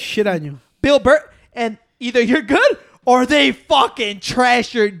on it. Shit on you. Bill Burr. And either you're good, or they fucking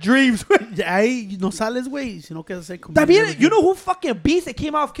trash your dreams. Ahí no sales, güey. Sino que hacer También, you know who fucking beast that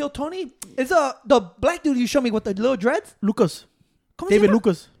came out of Kill Tony? It's the black dude you showed me with the little dreads. Lucas. ¿Cómo se David llama?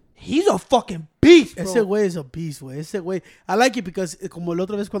 Lucas. He's a fucking beast, bro. Ese güey is a beast, güey. Ese güey. I like it because como la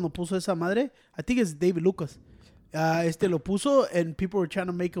otra vez cuando puso esa madre, I think it's David Lucas. Lo puso and people were trying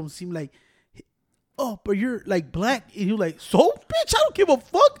to make him seem like, oh, but you're like black. And he was like, so, bitch, I don't give a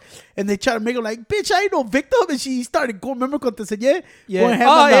fuck. And they try to make him like, bitch, I ain't no victim. And she started going, remember cuando te enseñé? Yeah. Going ham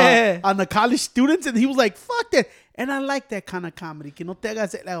Oh, yeah. on the college students. And he was like, fuck that. And I like that kind of comedy. Que no te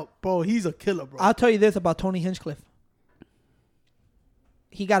hagas, like, bro, he's a killer, bro. I'll tell you this about Tony Hinchcliffe.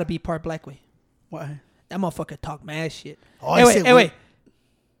 He got to be part black way. Why? That motherfucker talk mad shit. Oh, anyway.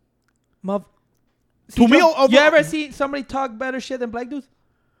 To me, You ever see somebody talk better shit than black dudes?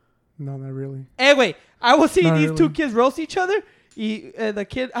 No, not really. Anyway, I was seeing Not these two really. kids roast each other. The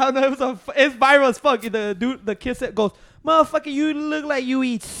kid, I don't know, it's viral as fuck. The kid said, goes, motherfucker, you look like you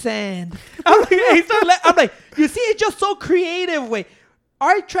eat sand. I'm like, you see, it's just so creative way.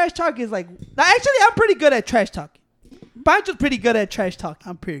 Our trash talk is like, actually, I'm pretty good at trash talk. Pancho's pretty good at trash talk.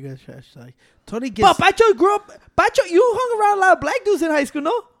 I'm pretty good at trash talk. Tony gets... But Pancho grew up, you hung around a lot of black dudes in high school,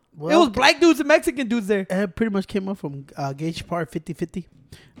 no? It was black dudes and Mexican dudes there. It pretty much came up from Gage Park 50-50.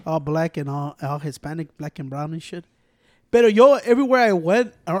 All black and all Hispanic, black and brown and shit. Pero yo, everywhere I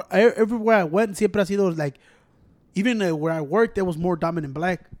went, siempre ha sido like, even where I worked, there was more dominant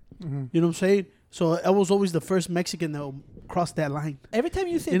black. Mm-hmm. You know what I'm saying? So I was always the first Mexican that crossed that line. Every time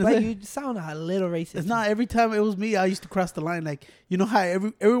you say You know black, that? you sound a little racist. It's not every time it was me. I used to cross the line. Like, you know how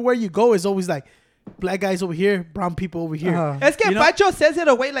everywhere you go is always like, black guys over here, brown people over here. Uh-huh. Es que You know? Pacho says it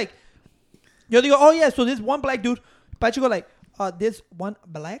away like, yo digo, oh yeah, so this one black dude. Pacho go like, this one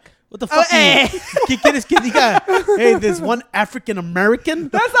black? What the fuck? Hey. ¿Qué quieres que diga? Hey, there's one African American.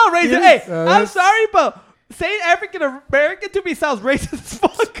 That's not racist. Yeah. Hey, I'm that's- sorry, but saying African American to me sounds racist as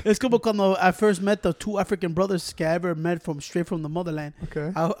fuck. It's como cuando I first met the two African brothers que I ever met straight from the motherland.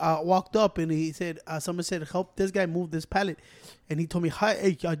 Okay. I walked up and he said, someone said, help this guy move this pallet. And he told me, hi,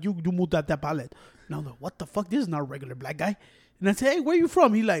 hey, you move that pallet. And I was like, what the fuck? This is not a regular black guy. And I said, hey, where you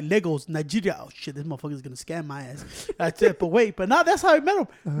from? He like, Lagos, Nigeria. Oh, shit, this motherfucker's going to scam my ass. I said, but now that's how I met him.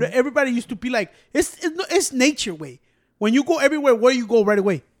 Uh-huh. Everybody used to be like, it's nature way. When you go everywhere, where you go right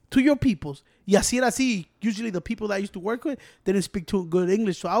away? To your peoples. Y así era así. Usually the people that I used to work with, they didn't speak too good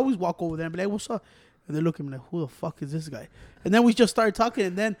English. So I always walk over there and be like, what's up? And they look at me like, who the fuck is this guy? And then we just started talking.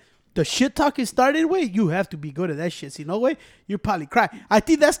 And then the shit talking started way. You have to be good at that shit. See, no way, you probably cry. I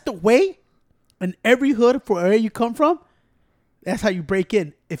think that's the way in every hood for where you come from. That's how you break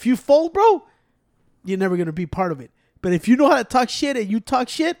in. If you fold, bro, you're never going to be part of it. But if you know how to talk shit and you talk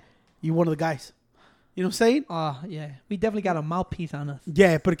shit, you're one of the guys. You know what I'm saying? Yeah. We definitely got a mouthpiece on us.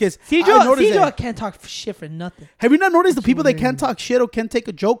 Yeah, because Cedro can't talk shit for nothing. have you not noticed the people that you can't mean? talk shit or can't take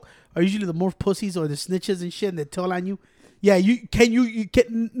a joke are usually the more pussies or the snitches and shit and they tell on you? Yeah, you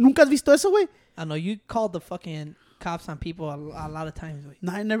nunca has visto eso, güey? I know you called the fucking cops on people a lot of times. Wait.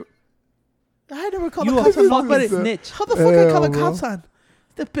 No, I never called You the a cops on fucking nobody. snitch. How the fuck I call the Hell, cops on?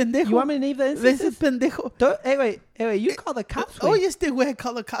 Este pendejo. You want me to name the Ese instances? pendejo. Hey, wait. You call the cops? Oh, Wait. yes, they way I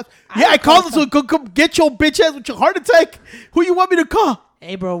call the cops. I Yeah, I don't call called them, so come get your bitch ass with your heart attack. Who you want me to call?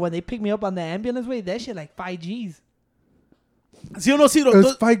 Hey, bro, when they pick me up on the ambulance, wait, that shit like 5 G's. See, no, see,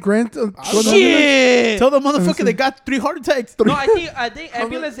 It's $5,000. Shit! tell the motherfucker they got 3 heart attacks. No, I think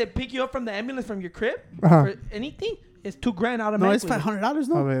ambulance, they pick you up from the ambulance from your crib Uh-huh. for anything. It's $2,000 No, automatically. it's $500,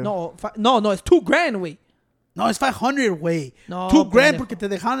 no? A ver. No, it's $2,000, wait. No, it's 500, way. No, $2,000 pendejo. porque te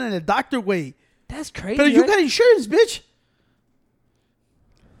dejaron en el doctor, way. That's crazy. But you right? got insurance, bitch.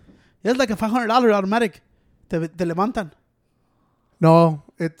 It's like a $500 automatic. Te levantan. No,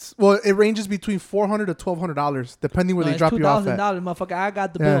 it ranges between $400 to $1,200 depending where No, they it's drop you off $2,000, at. motherfucker. I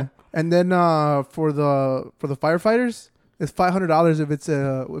got the Yeah. bill. And then for the firefighters, it's $500 if it's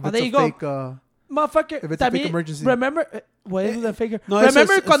a there you go. fake. Motherfucker, If it's a fake también, emergency. Remember, what is the figure? No, eso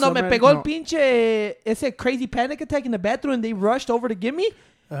remember es cuando me American. pegó el No. pinche ese crazy panic attack in the bathroom and they rushed over to get me?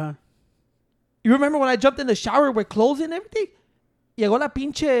 Uh-huh. You remember when I jumped in the shower with clothes and everything? Llegó la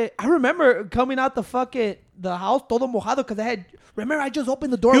pinche. I remember coming out the house todo mojado because I had. Remember, I just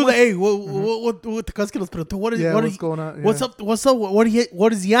opened the door. He was once- like, hey, what the casi nos preguntó, what is Yeah, what what's is- going on? Yeah. What's up? What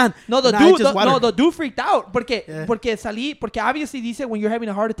is he on? No, the And I dude, just water. the dude freaked out porque Yeah. porque obviously dice when you're having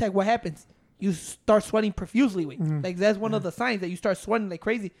a heart attack, what happens? You start sweating profusely, güey. Mm-hmm. Like that's one of the signs that you start sweating like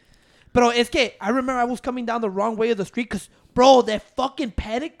crazy. But es que I remember I was coming down the wrong way of the street because bro, that fucking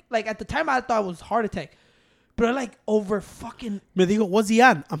panic. Like at the time I thought it was heart attack, but like over fucking. Me dijo, what's he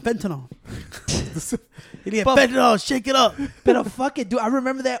on? I'm fentanyl. He dije, But- fentanyl, shake it up. But fuck it, dude. I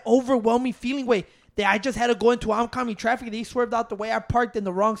remember that overwhelming feeling, way that I just had to go into oncoming traffic. They swerved out the way. I parked in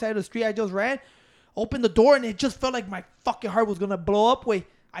the wrong side of the street. I just ran, opened the door, and it just felt like my fucking heart was gonna blow up. Way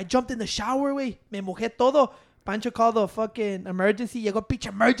I jumped in the shower. Way me mojé todo. Pancho called the fucking emergency. Llegó pinche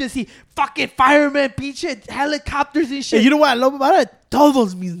emergency. Fucking firemen, pinche helicopters and And shit. you know what I love about it?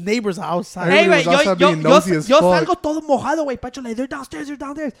 Todos mis neighbors are outside. Hey, Hey, Everybody güey, was outside being nosy as yo fuck. salgo todo mojado, güey. Pancho, like, they're downstairs.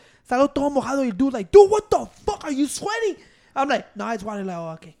 Salgo todo mojado. Y dude, like, dude, what the fuck? Are you sweating? I'm like, no, it's water. Like, oh,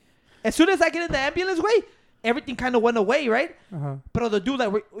 okay. As soon as I get in the ambulance, way, everything kind of went away, right? Uh-huh. But the dude,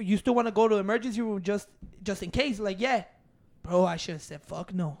 like, you still want to go to the emergency room just in case? Like, yeah. Bro, I should have said,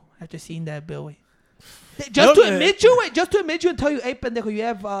 fuck no, after seeing that bill, güey. Just to admit you and tell you, hey, pendejo, you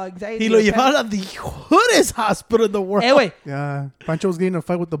have anxiety. Y lo or panic." llevaron a the hoodest hospital in the world. Hey, güey. Yeah. Pancho was getting in a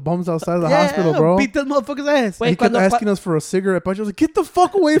fight with the bums outside of the hospital, bro. Beat that motherfucker's ass. Wait, He kept cuando asking us for a cigarette. Pancho was like, get the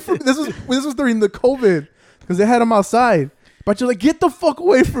fuck away from me. This was during the COVID because they had him outside. Pancho was like, get the fuck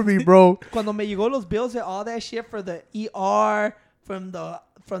away from me, bro. Cuando me llegó los bills and all that shit for the ER, from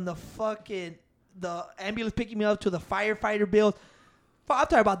the fucking the ambulance picking me up to the firefighter bills, I'm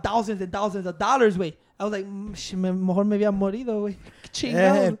talking about thousands and thousands of dollars, güey. I was like, mejor me había morido, güey.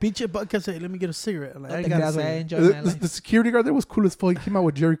 Chingado. Pinche bucket say, let me get a cigarette. I'm like, No I te gotta creas, güey. I say. enjoy my life. The security guard there was cool as fuck. He came out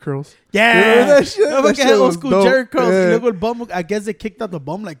with Jerry curls. Yeah. Yeah, that shit- No, that but shit had old was school dope. Jerry curls. Yeah. Y luego el bum, I guess they kicked out the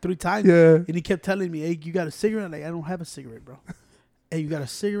bum like 3 times. Yeah. And he kept telling me, hey, you got a cigarette? I'm like, I don't have a cigarette, bro. Hey, you got a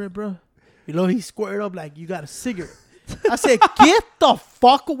cigarette, bro? You know, he squared up like, you got a cigarette. I said, get the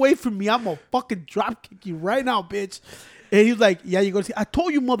fuck away from me. I'm gonna fucking drop kick you right now, bitch. And he was like, yeah, you gonna see. I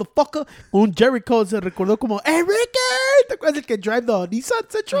told you, motherfucker. Un Jericho se recordó como, hey, Ricky. ¿Te acuerdas el que drive the Nissan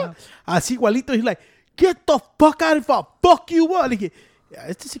Sentra? Así igualito. He's like, get the fuck out of here. Fuck you up. Like, yeah,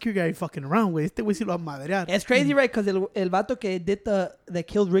 este security guy ain't fucking around, güey. Este güey sí lo va a madrear. It's crazy, right? Because el vato que did that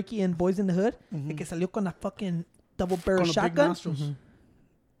killed Ricky in Boys in the Hood, el que salió con a fucking double barrel Con los big shotgun, nostrils.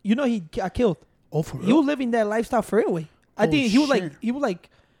 you know he got killed. Oh, for He real? was living that lifestyle for real, way. I Oh, think he was shit. like,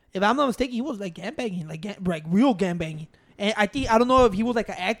 if I'm not mistaken, he was like gangbanging, like real gangbanging. And I don't know if he was like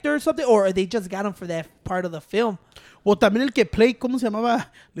an actor or something, or they just got him for that part of the film. Well, también el que play, ¿cómo se llamaba?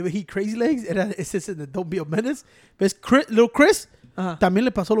 He Crazy Legs, era ese en the Don't Be a Menace. ¿Ves? Little Chris, Ajá. también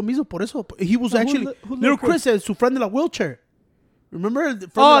le pasó lo mismo por eso. He was So who's actually, Little Little Chris? Chris, su friend de la wheelchair. Remember? The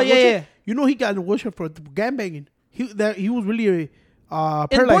friend Oh, de la yeah, wheelchair? yeah. You know he got in a wheelchair for gangbanging. He was really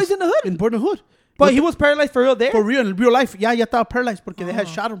paralyzed. In Boys in the Hood? In Boys in the Hood. But he was paralyzed for real there. For real, in real life. Ya estaba paralyzed porque they had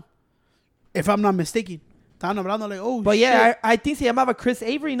shot him. If I'm not mistaken. Estaban hablando like, oh, But shit. yeah, I think se llamaba Chris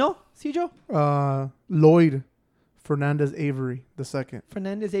Avery, ¿no? ¿Sí, Joe? Lloyd Fernandez Avery II.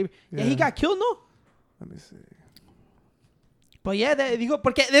 Fernandez Avery. Yeah, he Yeah. got killed, no? Let me see. But yeah, digo,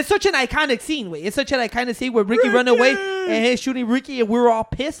 porque it's such an iconic scene, way. It's such an iconic scene where Ricky run away and he's shooting Ricky and we were all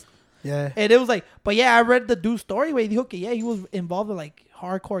pissed. Yeah. And it was like, but yeah, I read the dude's story, way. Dijo que yeah, he was involved in like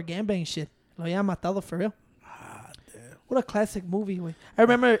hardcore gangbang shit. Lo había matado for real. What a classic movie, way. I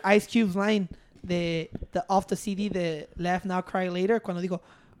remember Ice Cube's line, the off the CD, the Laugh Now Cry Later, cuando dijo,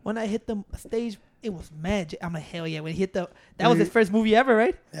 when I hit the stage, it was magic. I'm like, hell yeah, when he hit that was his first movie ever,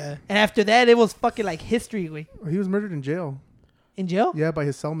 right? Yeah. And after that, it was fucking like history, way. He was murdered in jail. In jail? Yeah, by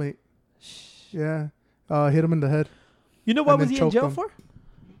his cellmate. Yeah. Hit him in the head. You know what And was then he in choked jail him. for?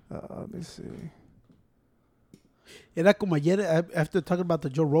 Let me see. Era como ayer, after talking about the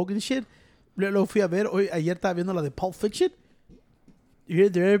Joe Rogan shit, luego fui a ver, ayer estaba viendo la de Pulp Fiction. You hear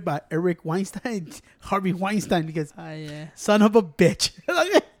there by Eric Weinstein, Harvey Weinstein, because Yeah. son of a bitch.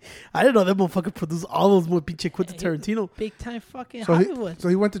 I didn't know that motherfucker produced all those more pinche Quentin Tarantino. Big time fucking So Hollywood.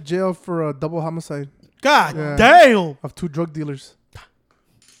 he went to jail for a double homicide God Yeah. damn! of 2 drug dealers.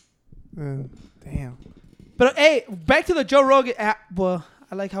 Damn. But hey, back to the Joe Rogan. Well,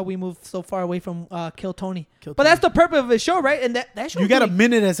 I like how we moved so far away from Kill Tony. But that's the purpose of his show, right? And that show. You got a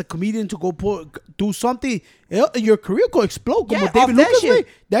minute as a comedian to go do something. Your career could explode. Como Yeah, David off that Lucas, shit. güey.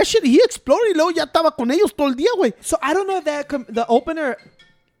 That shit, he exploded y luego ya estaba con ellos todo el día, güey. So I don't know if the opener.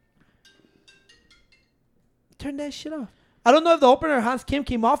 Turn that shit off. I don't know if the opener Hans Kim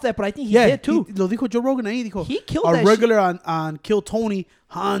came off that, but I think he did too. Lo dijo Joe Rogan ahí. Dijo, He killed our that regular on Kill Tony,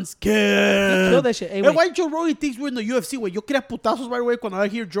 Hans Kim. He killed that shit. Hey, wait. Why Joe Rogan thinks we're in the UFC, güey? Yo quería putazos right away when I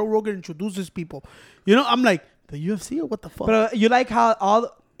hear Joe Rogan introduces people. You know, I'm like, the UFC or what the fuck? But you like how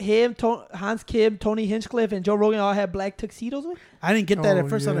all him, Hans Kim, Tony Hinchcliffe, and Joe Rogan all had black tuxedos with? I didn't get that Oh, at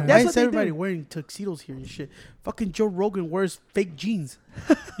first. yeah. I'm like, That's why what is they everybody do. wearing tuxedos here and shit? Fucking Joe Rogan wears fake jeans.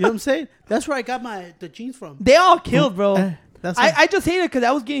 You know what I'm saying? That's where I got the jeans from. They all killed, bro. That's I just hated it because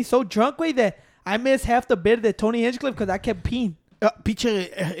I was getting so drunk way that I missed half the bit of Tony Hinchcliffe because I kept peeing. Pinche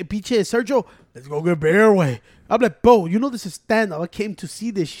Sergio, let's go get beer, way. I'm like, bro, you know this is stand-up. I came to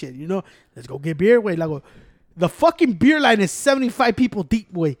see this shit, you know? Let's go get beer, way. Like, the fucking beer line is 75 people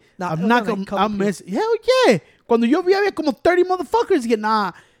deep, way. Nah, I'm it not was like gonna, a couple I'm messing. Hell yeah. Cuando yo vi había como 30 motherfuckers. Get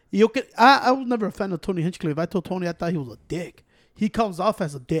nah. I was never a fan of Tony Hinchcliffe. I told Tony I thought he was a dick. He comes off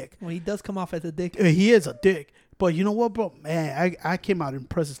as a dick. Well, he does come off as a dick. He is a dick. But you know what, bro? Man, I came out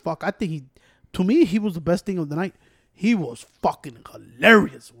impressed as fuck. I think to me, he was the best thing of the night. He was fucking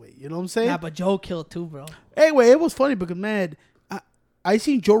hilarious, way. You know what I'm saying? Nah, but Joe killed too, bro. Anyway, it was funny because, man, I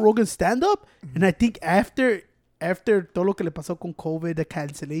seen Joe Rogan stand up, and I think after todo lo que le pasó con COVID, the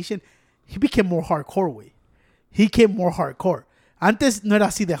cancellation, he became more hardcore, way. He came more hardcore. Antes no era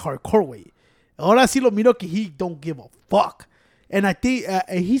así de hardcore, way. Ahora sí lo miro que he don't give a fuck. And I think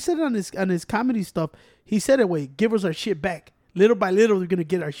he said it on his comedy stuff. He said it, way, give us our shit back. Little by little, we're gonna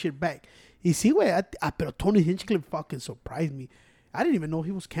get our shit back. Y sí, way, pero Tony Hinchcliffe fucking surprised me. I didn't even know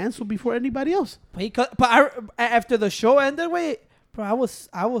he was canceled before anybody else. After the show ended, wait, bro, I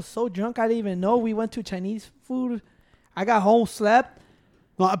was so drunk I didn't even know. We went to Chinese food. I got home, slept.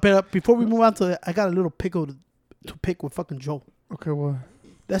 No, but before we move on to that, I got a little pickle to pick with fucking Joe. Okay, well.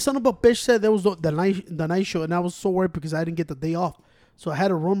 That son of a bitch said there was the night show, and I was so worried because I didn't get the day off. So I had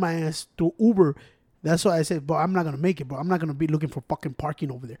to run my ass through Uber. That's why I said, bro, I'm not going to make it, bro. I'm not going to be looking for fucking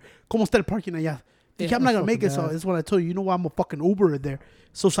parking over there. ¿Cómo está el parking allá? Dije, I'm not going to make it. So that's when I told you, you know what, I'm a fucking Uber there.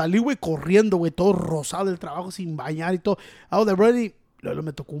 So salí, güey, corriendo, güey, todo rosado del trabajo sin bañar y todo. I was ready. Luego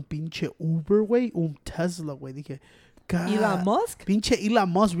me tocó un pinche Uber, güey, un Tesla, güey. Dije, God. Elon Musk? Pinche Elon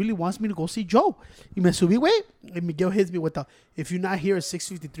Musk really wants me to go see Joe. Y me subí, güey. And Miguel hits me with the, if you're not here at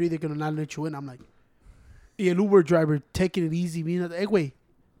 6:53, they're going to not let you in. I'm like, y el Uber driver taking it easy. Being like, hey, güey,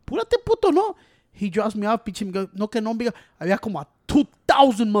 púrate puto, no? He drops me off, pinche Miguel. No que no, Miguel. Había como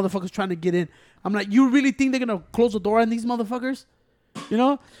 2,000 motherfuckers trying to get in. I'm like, you really think they're going to close the door on these motherfuckers? You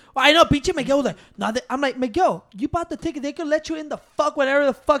know? Well, I know, pinche Miguel was like, no, I'm like, Miguel, you bought the ticket. They can let you in the fuck whenever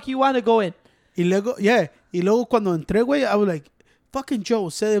the fuck you want to go in. Y luego, yeah. Y luego cuando entré, güey, I was like, fucking Joe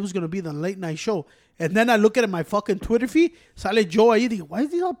said it was going to be the late night show. And then I look at my fucking Twitter feed, sale Joe ahí. Digo, why is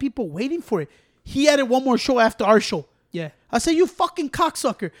these all people waiting for it? He added one more show after our show. Yeah. I said, you fucking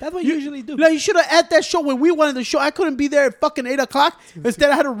cocksucker. That's what you usually do. Like, you should have added that show when we wanted the show. I couldn't be there at fucking 8 o'clock. Instead,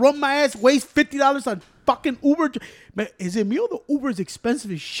 I had to run my ass, waste $50 on fucking Uber. Man, is it me or the Uber is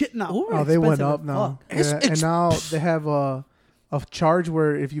expensive as shit now? Uber Oh, they went expensive up as now. fuck. Yeah, and now they have a charge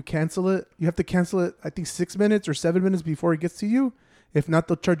where if you cancel it, you have to cancel it, I think 6 minutes or 7 minutes before it gets to you. If not,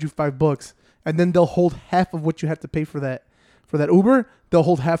 they'll charge you $5. And then they'll hold half of what you have to pay for that Uber. They'll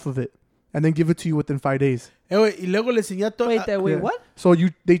hold half of it and then give it to you within 5 days. Güey, y luego le enseñé todo. Wait, Yeah. what? So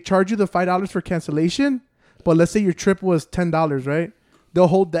they charge you the $5 for cancellation, but let's say your trip was $10, right? They'll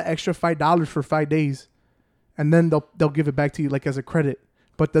hold the extra $5 for 5 days, and then they'll give it back to you like as a credit.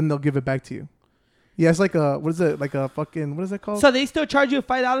 But then they'll give it back to you. Yeah, it's like a what is it? Like a fucking what is that called? So they still charge you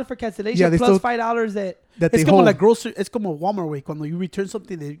 $5 for cancellation Yeah, they plus still- $5 that. that It's they como hold. like grocery. It's como Walmart way. Cuando you return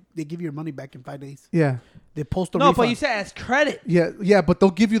something, they give you your money back in 5 days. Yeah, They post a No, refund. but you said as credit. yeah, but they'll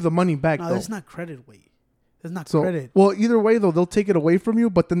give you the money back No, though. that's not credit way. That's not So credit. well, either way though, they'll take it away from you,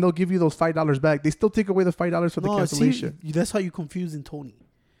 but then they'll give you those $5 back. They still take away the $5 for the No, cancellation. see, that's how you confusing Tony.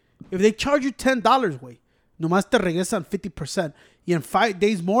 If they charge you $10, way, nomás te regresan 50%. Y en 5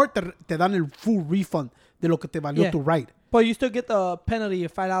 days more, te dan el full refund de lo que te valió Yeah. tu ride. But you still get the penalty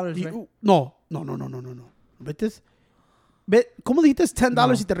of $5, right? No. ¿Ves? ¿Cómo dijiste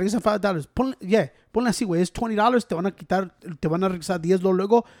 $10 y te regresan $5? Ponle así, güey. Es $20, te van a regresar 10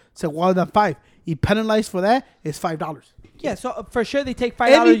 luego, se guardan 5. Y penalized for that is $5. Yeah, so for sure they take $5.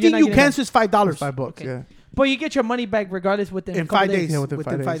 Everything you're you not cancel is $5. $5, Okay. yeah. But you get your money back regardless within In a couple 5 days. Yeah, Within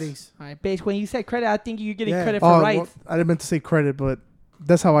within 5 5 days. All right, base. When you say credit, I think you're getting Yeah. credit for Well, rights. I didn't meant to say credit, but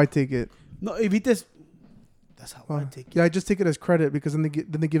that's how I take it. No, evites. That's how I take it. Yeah, I just take it as credit because then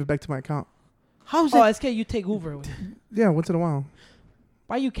they give it back to my account. How's Oh, it? it's okay. You take Uber. Güey. Yeah, once in a while.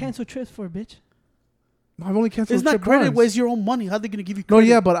 Why you cancel trips for, bitch? I've only canceled. It's not trip credit. once. Where's your own money? How are they gonna give you No, credit?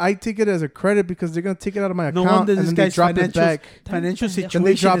 yeah, but I take it as a credit because they're gonna take it out of my No account wonder and this then they guy's drop it financials- back. Financial Then they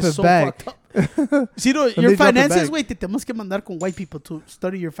situation drop is it so back. fucked up. See, your they drop it finances, back. güey, te tenemos que mandar con white people to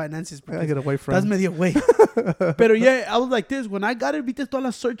study your finances. I get away from. That's medio güey. Pero yeah, I was like this. When I got it, viste todas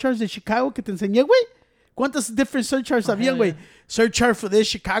las surcharges de Chicago que te enseñé, güey? ¿Cuántas different surcharges habían, güey? yeah. Surcharge for this,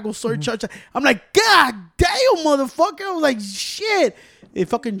 Chicago surcharge. I'm like, God damn, motherfucker. I was like, shit. If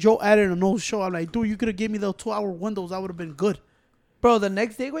fucking Joe added a no show, I'm like, dude, you could have gave me the 2-hour windows. I would have been good. Bro, the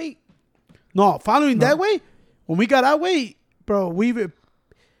next day, wait. No, following that way, when we got out way, bro,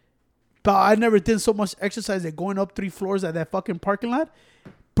 but I never did so much exercise at going up 3 floors at that fucking parking lot.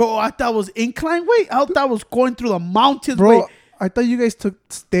 Bro, I thought it was incline way. I thought I was going through the mountains Bro, way. I thought you guys took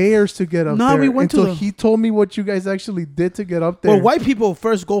stairs to get up No, there. we went to until the- he told me what you guys actually did to get up there. Well, white people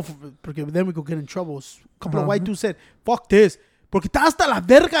first go for because then we could get in trouble. A couple of white dudes said, fuck this. Porque está hasta la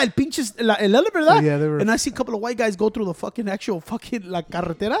verga el pinche, el elevator, ¿verdad? Yeah, they were- And I see a couple of white guys go through the fucking la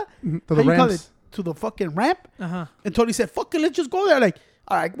carretera. To How the you call ramps. it? To the fucking ramp. Uh-huh. And Tony said, fuck it, let's just go there. Like,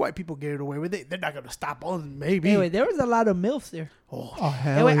 all right, white people get it away with it. They're not going to stop us, maybe. Anyway, there was a lot of MILFs there. Oh, Oh,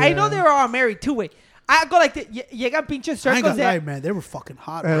 hell Anyway, I know yeah. they were all married too, wait. I go like, llegan pinches I ain't circles gonna lie, there. man. They were fucking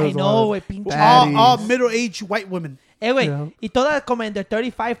hot. It man. I was a know, lot güey, pinche. Daddies. All middle-aged white women. Güey, Yeah. y todas como en the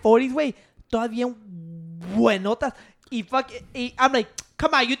 35, 40s, güey, todas bien buenotas. Y fuck, I'm like,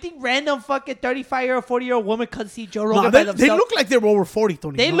 come on, you think random fucking 35-year-old, 40-year-old woman could see Joe Rogan No, by they themselves? look like they were over 40,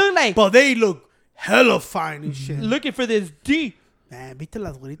 Tony. They no? look like- But they look hella fine and shit. looking for this D. Man, viste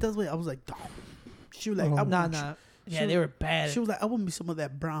las güeritas, güey? I was like, dog. She was like, Oh. I Nah, want nah. She Yeah, was- they were bad. She was like, I want me some of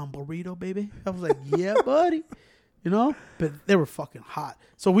that brown burrito, baby. I was like, yeah, buddy. You know? But they were fucking hot.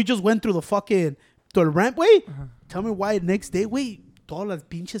 So we just went through the fucking, to the ramp, way. Tell me why next day, güey, todas las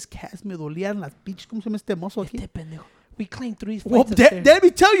pinches calves me dolían, las pinches, ¿cómo se llama este mozo aquí? Este pendejo. We claimed 3 Well, flights of stairs. let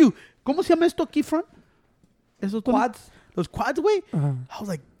me tell you, ¿cómo se llama esto aquí, front? Esos Quads. Los quads, güey. Uh-huh. I was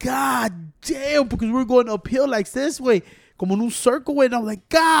like, God damn, because we were going uphill like this, way. como en un circle, güey. And I'm like,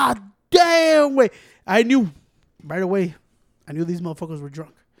 God damn, güey. I knew right away. I knew these motherfuckers were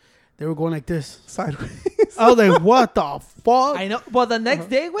drunk. They were going like this. Sideways. I was like, what the fuck? I know. Well, the next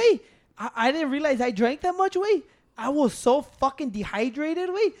day, wait, I didn't realize I drank that much, wait. I was so fucking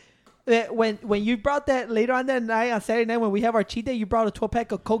dehydrated, wait. That when you brought that later on that night, on Saturday night, when we have our cheat day, you brought a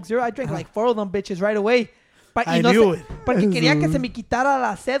 12-pack of Coke Zero. I drank like 4 of them bitches right away. But, I knew it. Porque quería que se me quitara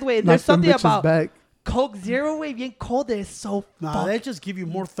la sed, güey. There's something about Coke Zero, güey, bien cold. That is so Nah, they just give you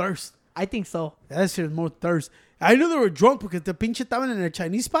more thirst. I think so. That shit is more thirst. I knew they were drunk because the pinche estaban en el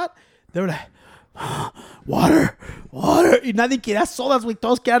Chinese spot. They were like, water. Y nadie quería sodas, güey.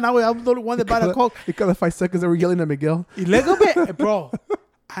 Todos querían agua. I'm the only one that bought a Coke. Because the 5 seconds they were yelling at Miguel. Y luego, güey, bro,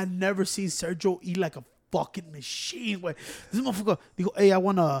 I never seen Sergio eat like a fucking machine, güey. This motherfucker dijo, hey, I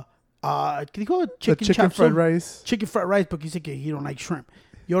want a, ¿qué dijo? Chicken fried rice. Chicken fried rice, porque he said que he don't like shrimp.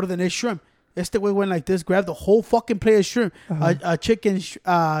 You ordené shrimp. Este güey went like this, grabbed the whole fucking plate of shrimp, chicken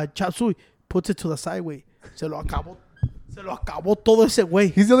chop suey, puts it to the side, güey. Se lo acabó todo ese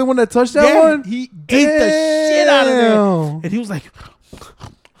güey. He's the only one that touched that one? He ate the shit out of there. And he was like...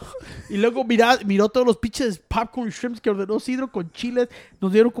 Y luego miró todos los pinches popcorn shrimps que ordenó Sidro con chiles.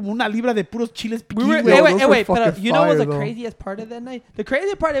 Nos dieron como una libra de puros chiles piquín, güey. Wait. But you know what was the craziest part of that night? The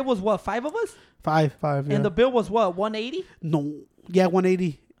craziest part, it was what, 5 of us? Five, yeah. And the bill was what, 180? No. Yeah,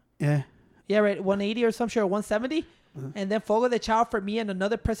 180. Yeah. Yeah, right. 180 or some shit, or 170. And then Fogo de Chao for me and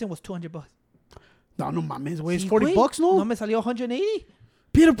another person was $200. No mames, güey. It's $40, no? No me salió 180.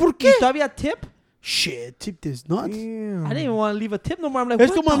 ¿Pero por qué? ¿Y todavía tip? Shit, tip this nuts. Damn. I didn't even want to leave a tip no more. I'm like, Es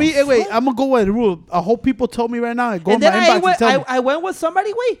what como a the mí, wait, fuck? I'm going to go with the rule. I hope people told me right now. Go in And my then inbox and tell me. I went with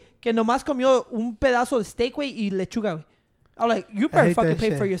somebody, güey, que nomás comió un pedazo de steak, güey, y lechuga, güey. I'm like, you better hate fucking that pay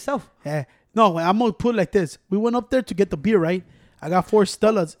shit. for yourself. Yeah. No, I'm going to put it like this. We went up there to get the beer, right? I got 4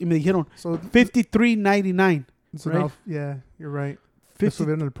 Stellas y me dijeron So $53.99. So right? now, yeah, you're right. 50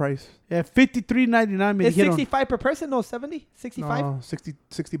 Subieron el price. Yeah, $53.99 me It's dijeron. 65 per person? No, 70? 65? No,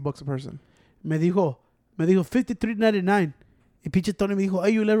 $60 a person. Me dijo $53.99. Y pinche Tony me dijo,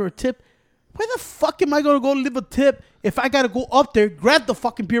 hey, you leave a tip? Why the fuck am I going to go leave a tip if I got to go up there, grab the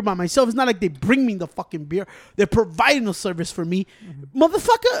fucking beer by myself? It's not like they bring me the fucking beer. They're providing a service for me.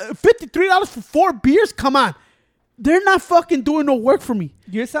 Motherfucker, $53 for 4 beers? Come on. They're not fucking doing no work for me.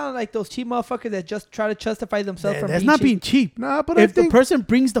 You sound like those cheap motherfuckers that just try to justify themselves from That's being not cheap. being cheap. Nah, but if I the think person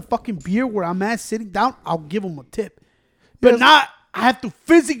brings the fucking beer where I'm at sitting down, I'll give them a tip. But not, I have to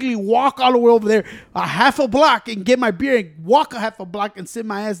physically walk all the way over there a half a block and get my beer and walk a half a block and sit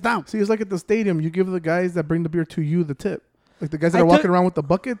my ass down. see, it's like at the stadium. You give the guys that bring the beer to you the tip. Like the guys that are walking around with the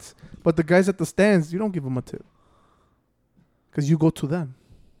buckets, but the guys at the stands, you don't give them a tip. Because you go to them.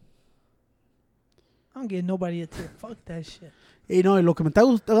 I don't give nobody a tip. Fuck that shit. You know, lo que me está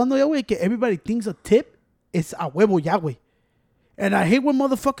gustando ya, güey, que everybody thinks a tip is a huevo ya, güey. And I hate when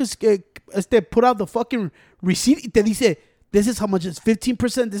motherfuckers put out the fucking receipt y te dice, this is how much is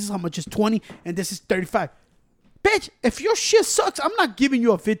 15%, this is how much is 20, and this is 35. Bitch, if your shit sucks, I'm not giving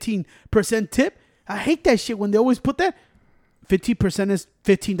you a 15% tip. I hate that shit when they always put that. 15% is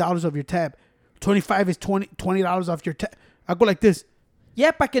 $15 of your tab. 25 is $20 off your tab. I go like this.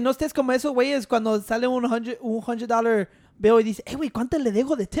 Yeah, para que no estés como esos güeyes cuando sale un $100 bill y dice, hey, güey, ¿cuánto le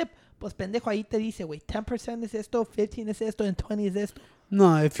dejo de tip? Pues pendejo ahí te dice, güey, 10% es esto, 15 es esto, and 20 es esto.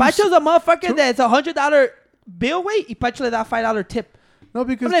 No, if you... Pacho's a motherfucker that's $100 bill, güey, y Pacho le da $5 tip. No,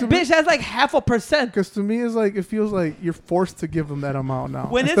 because I'm like, bitch, that's like 0.5%. Because to me, it's like it feels like you're forced to give them that amount now.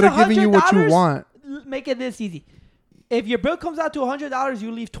 When Instead it's of giving you what you want. Make it this easy. If your bill comes out to $100,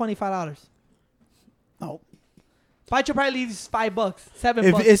 you leave $25. No. Pacho probably leaves $5, $7.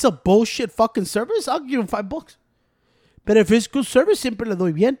 If it's a bullshit fucking service, I'll give him $5. But if it's good service, siempre le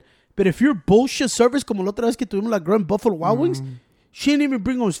doy bien. But if you're bullshit service, como la otra vez que tuvimos la gran Buffalo Wild Wings, she didn't even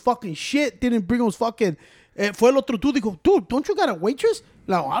bring us fucking shit. Didn't bring us fucking... fue el otro dude, dijo, dude, don't you got a waitress?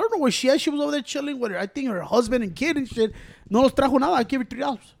 Like, I don't know where she is. She was over there chilling with her, I think her husband and kid and shit. No los trajo nada. I gave her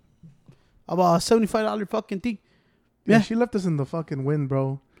 $3. About a $75 fucking thing. Yeah, she left us in the fucking wind,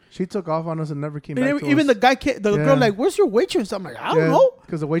 bro. She took off on us and never came back to even us. the girl like, where's your waitress? I'm like, I don't know.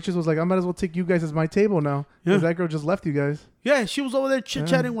 Because the waitress was like, I might as well take you guys as my table now. Because that girl just left you guys. Yeah, she was over there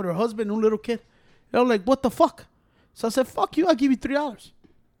chit-chatting with her husband and a little kid. And I was like, what the fuck? So I said, fuck you, I'll give you $3.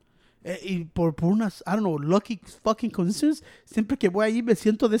 Y por unas, I don't know, lucky fucking coincidence, siempre que voy ahí me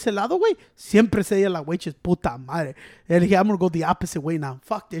siento de ese lado, güey, siempre se ella la waitress, puta madre. Y le dije, I'm gonna go the opposite way now.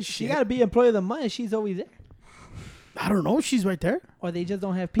 Fuck this She shit. got to be employee of the month. She's always there. I don't know, she's right there. Or they just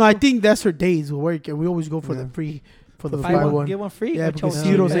don't have people. No, I think that's her days of work, and we always go for the free For the Buy buy one, one. get one free. Yeah, or because choke.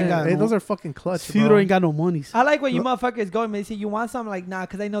 Ceros Yeah. ain't got Hey, no- those are fucking clutch, Cedro bro. ain't got no monies. I like when you motherfuckers go and they say you want something like nah,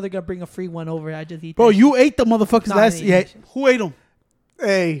 because I know they're gonna bring a free one over. I just eat. Bro, that you ate the motherfuckers Nah, I last. didn't eat Yeah, that shit. who ate them?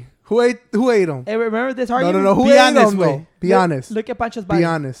 Hey, who ate them? Hey, remember this No, argument? no, no. Who Be ate honest, them? way. Though? Be honest. Look at Pancho's body. Be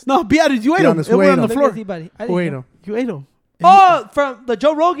honest. No, be honest. You ate Be them. honest, It who went ate on the 'em? Look floor. at his body. I Who didn't ate eat them? You ate them. Oh, from the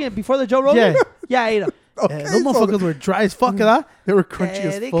Joe Rogan before the Joe Rogan. Yeah. Yeah, I ate them. Okay, Those so motherfuckers were dry as fuck, ¿verdad? they were crunchy Yeah,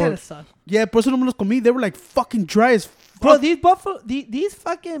 as they kind fuck. of suck. Yeah, por eso no me los comí. They were like fucking dry as fuck. Bro, these buffalo, these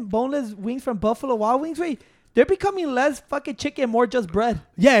fucking boneless wings from Buffalo Wild Wings, wait, they're becoming less fucking chicken, more just bread.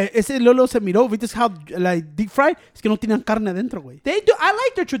 Yeah, ese Lolo se miró. ¿Viste how like deep fried? Es que no tenían carne adentro, güey. They do. I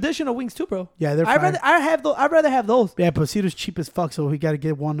like their traditional wings too, bro. Yeah, they're I'd fire. rather have those. Yeah, but Cedar's cheap as fuck, so we gotta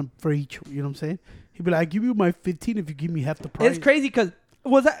get one for each. You know what I'm saying? He'd be like, I give you my 15 if you give me half the price. It's crazy because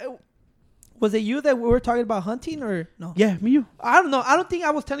was it you that we were talking about hunting or no? Yeah, me you. I don't know. I don't think I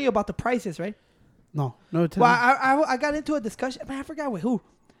was telling you about the prices, right? No. It's Well, I got into a discussion. Man, I forgot with who.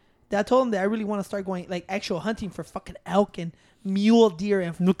 That I told him that I really want to start going like actual hunting for fucking elk and mule deer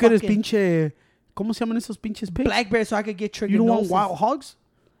and no quieres fucking pinche. ¿Cómo se llaman esos pinches pigs? black bear so I could get triggernoses. You don't want wild hogs?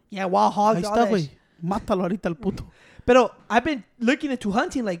 Yeah, wild hogs. Ahí all está, that güey. shit. Mátalo ahorita al puto. But I've been looking into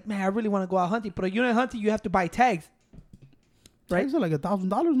hunting. Like, man, I really want to go out hunting. But you know, hunting, you have to buy tags. Right? Tags are like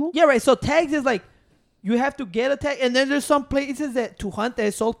 $1,000, no? Yeah, right. So tags is like you have to get a tag, and then there's some places that to hunt that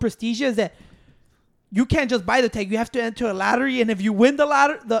is so prestigious that you can't just buy the tag. You have to enter a lottery, and if you win the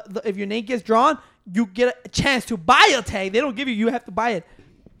lottery, if your name gets drawn, you get a chance to buy a tag. They don't give you; you have to buy it.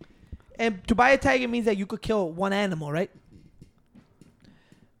 And to buy a tag, it means that you could kill one animal, right?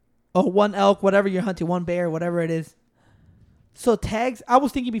 Or one elk, whatever you're hunting, one bear, whatever it is. So tags, I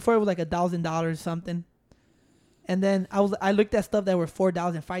was thinking before it was like $1,000 something. And then I looked at stuff that were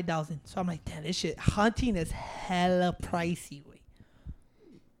 $4,000, $5,000. So I'm like, damn, this shit hunting is hella pricey. Way.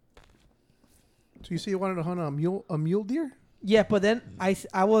 So you say you wanted to hunt a mule deer? Yeah, but then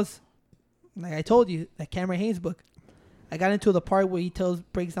I was like I told you that Cameron Haynes book. I got into the part where he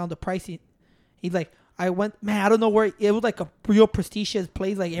breaks down the pricing. He's like, I don't know where it was like a real prestigious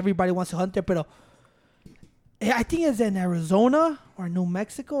place, like everybody wants to hunt there, but I think it's in Arizona or New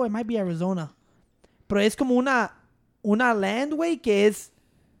Mexico. It might be Arizona. Pero es como una land, way, que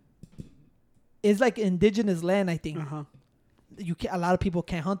es like indigenous land, I think. Uh-huh. A lot of people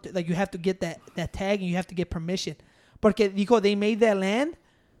can't hunt it. Like, you have to get that tag and you have to get permission. Porque, dijo, they made that land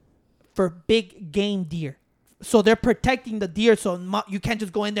for big game deer. So they're protecting the deer, so you can't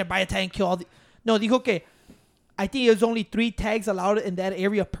just go in there, buy a tag and kill all the... No, dijo que I think there's only 3 tags allowed in that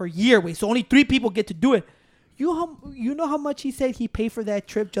area per year, way. So only 3 people get to do it. You know how much he said he paid for that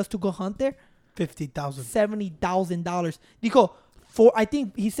trip just to go hunt there? $50,000. $70,000. Dijo, I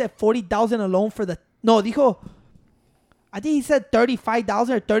think he said $40,000 alone for the... No, dijo... I think he said $35,000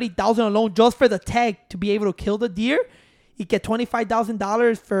 or $30,000 alone just for the tag to be able to kill the deer. You get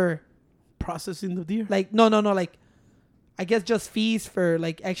 $25,000 for... Processing the deer? Like, no. Like, I guess just fees for,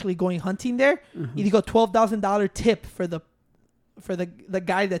 like, actually going hunting there. Mm-hmm. You go $12,000 tip for the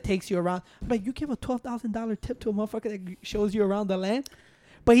guy that takes you around. I'm like, you give a $12,000 tip to a motherfucker that shows you around the land?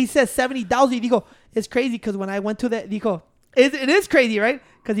 But he says $70,000. Digo, it's crazy because when I went to that, digo, it is crazy, right?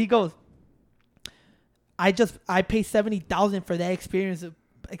 Because he goes, I paid $70,000 for that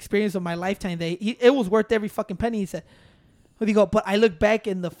experience of my lifetime. It was worth every fucking penny. He said, but I look back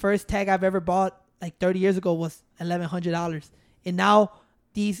and the first tag I've ever bought like 30 years ago was $1,100, and now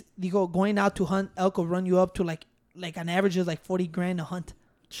going out to hunt elk will run you up to like an average is like $40,000 a hunt.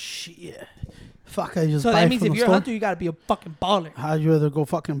 Shit. Fuck, I just So buy that it means from if the you're a store. hunter, you gotta be a fucking baller. I'd rather go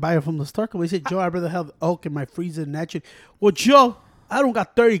fucking buy it from the store. Cause he said, Joe, I'd rather have elk in my freezer than that shit. Well, Joe, I don't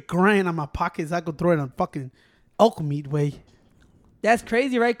got $30,000 in my pockets. I could throw it on fucking elk meat, way. That's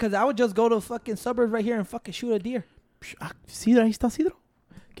crazy, right? Because I would just go to fucking suburbs right here and fucking shoot a deer. Sidra, ahí está Sidro.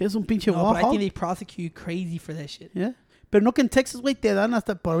 Que es un pinche No, wild but I hog. think they prosecute you crazy for that shit. Yeah. Pero no que en Texas, güey, te dan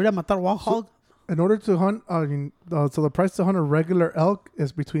hasta por ir a matar wild hog. In order to hunt, so the price to hunt a regular elk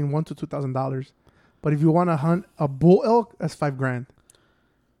is between $1,000 to $2,000. But if you want to hunt a bull elk, that's $5,000.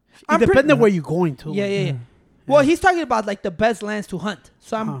 It depends on where you're going to. Yeah. Well, he's talking about like the best lands to hunt.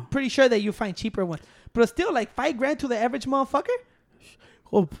 So I'm Uh-huh. pretty sure that you find cheaper ones. But still, like $5,000 to the average motherfucker?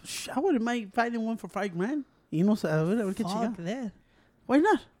 Oh, I wouldn't mind finding one for $5,000. You know, a ver qué Fuck chinga. that. Why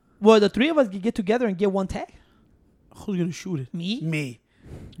not? Well, the 3 of us could get together and get one tag. Who's gonna shoot it? Me? Me.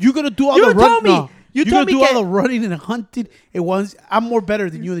 You gonna do all You the told running? me. No. You You're told gonna me do all que- the running and hunting. I'm more better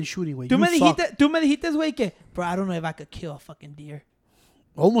than you than shooting. Way. Tú me You suck. dijiste, güey, que, bro, I don't know if I could kill a fucking deer.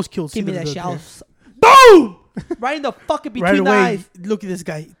 Almost killed. Give me Sidra that the shell. other Boom! Right in the fucking day. Right between the away. eyes. Look at this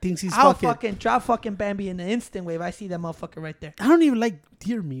guy. Thinks he's I'll fucking. fucking drop fucking Bambi in an instant wave. I see that motherfucker right there. I don't even like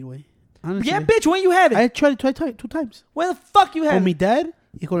deer meat. Way. Honestly. Yeah, bitch, when you had it? I tried it 2 times. When the fuck you had Con it? mi dad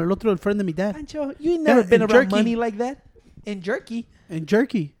y con el otro, el friend de mi dad. Pancho, you ain't never been and around jerky. money like that. And jerky? And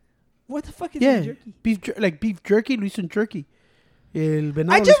jerky. What the fuck is Yeah. jerky? Beef jerky, lo hizo en jerky. El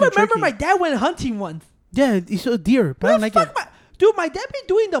venado I lo just hizo en remember jerky. my dad went hunting once. Yeah, hizo deer. But I don't like it. Dude, my dad been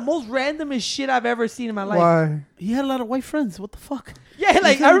doing the most randomest shit I've ever seen in my life. Why? He had a lot of white friends. What the fuck? Yeah,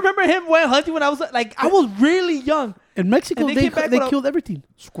 like I remember him went hunting when I was like I was really young, In Mexico, And they they came back with a- killed everything.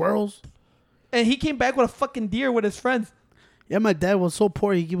 Squirrels. and he came back with a fucking deer with his friends. Yeah, my dad was so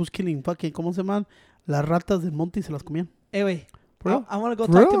poor. He was killing fucking, ¿cómo se llaman? Las ratas del monte y se las comían. Anyway, Bro. I want to go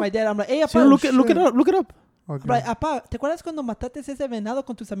For talk to real? my dad. I'm like, hey, Sí, apá, look it up. Look it up. Okay. I'm like, apá, ¿te acuerdas cuando mataste ese venado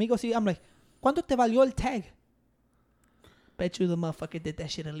con tus amigos? Sí, I'm like, ¿cuánto te valió el tag? Bet you the motherfucker did that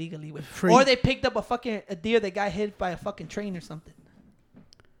shit illegally with. Free. Or they picked up a deer that got hit by a fucking train or something.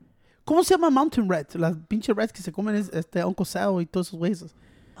 ¿Cómo se llama mountain rats? Las pinches rats que se comen Uncle Sal y todos esos güeyes.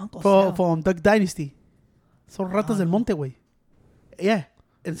 Uncle From, Sal. from Duck Dynasty. Son ratas del monte, güey. Yeah.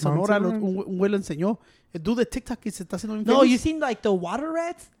 En Sonora Mountain un güey lo enseñó. El dude de TikTok que se está haciendo bien No, famous. you seen like the water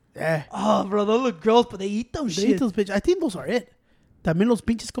rats? Yeah. Oh, bro, those look gross, but they eat them They shit. eat those bitches. I think those are it. También los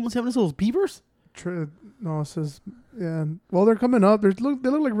pinches, ¿cómo se llaman esos? Beavers? No, it says yeah. Well, they're coming up. They look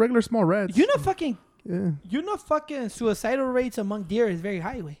like regular small rats. You know Yeah. suicidal rates among deer is very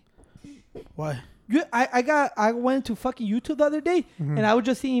high, way. Why? I went to fucking YouTube the other day and I was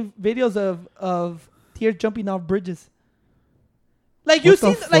just seeing videos of deer jumping off bridges. Like you What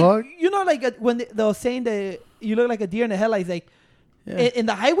the see, like fuck? you know, like when they were saying that you look like a deer in the headlights, like Yeah. in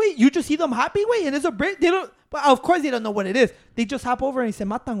the highway, you just see them hopping way, and there's a bridge. They don't, but of course they don't know what it is. They just hop over and se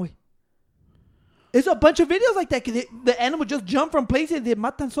matan way. There's a bunch of videos like that. 'Cause the animal just jump from places. They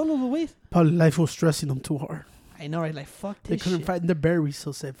matan solo the ways. Probably life was stressing them too hard. I know, right? Like fuck They this couldn't shit. find the berries,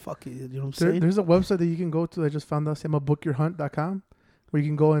 so said, fuck it. You know what I'm saying? There's a website that you can go to. I just found out. Se llama bookyourhunt.com, where you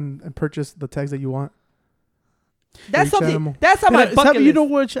can go and purchase the tags that you want. That's each something. animal. That's on my Pero, bucket ¿sabe? list. You know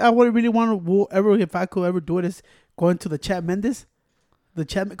what I would really want to ever, if I could ever do it, is going to the Chad Mendes. The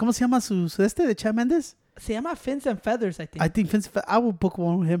Chad, ¿cómo se llama su de Chad Mendes? Se llama Fins and Feathers, I think. I think I will book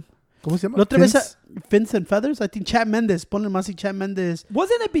one with him. ¿Cómo se llama? La otra vez, Fins? Fins and Feathers? I think Chad Mendes. Ponle más y Chad Mendes.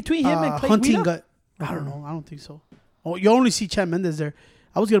 Wasn't it between him and Clay hunting Guida? gut. I don't know. I don't think so. Oh, you only see Chad Mendes there.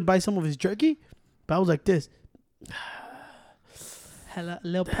 I was going to buy some of his jerky, but I was like this. Hella, a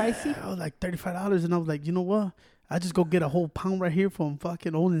little pricey. I was like $35, and I was like, you know what? I just go get a whole pound right here from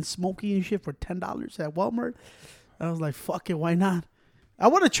fucking Old and Smoky and shit for $10 at Walmart. And I was like, fuck it, why not? I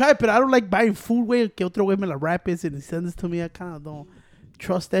want to try it, but I don't like buying food way. Que otro way me la wrap it and he sends it to me. I kind of don't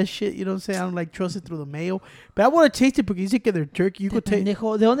trust that shit. You know what I'm saying? I don't like trust it through the mail. But I want to taste it because you get their jerky. You could take.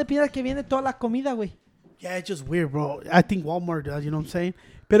 Pendejo, ¿de dónde piensas que viene toda la comida, güey? Yeah, it's just weird, bro. I think Walmart does. You know what I'm saying?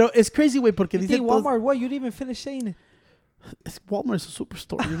 Pero it's crazy, way porque You dice think Walmart, what? You didn't even finish saying it. Walmart's a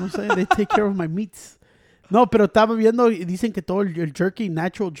superstore, you know what I'm saying? They take care of my meats. No, pero estaba viendo y dicen que todo el jerky,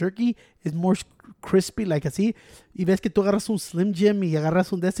 natural jerky, is more crispy, like así. Y ves que tú agarras un Slim Jim y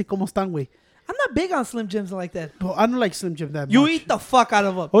agarras un de ese, ¿cómo están, güey? I'm not big on Slim Jims like that. But I don't like Slim Jim that You much. eat the fuck out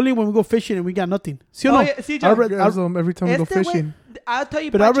of them. Only when we go fishing and we got nothing. ¿Sí o Oh, no? yeah, sí, I'd John. ra- Grabs them every time we go Este, güey, fishing. I'll tell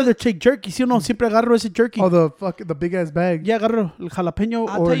you, But I'd Pancho, rather take jerky, ¿sí o no? Siempre agarro ese jerky. Oh, the big ass bag. Ya agarro el jalapeño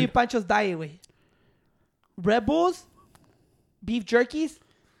I'll or... tell you Pancho's diet, güey. Red Bulls, beef jerkies,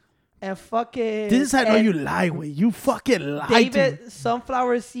 and fucking... This is how I know and you lie, güey. You fucking lie to me. David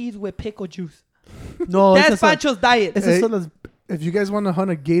sunflower seeds with pickle juice. No, That's esas son- Pancho's diet. esas Hey. son las... If you guys want to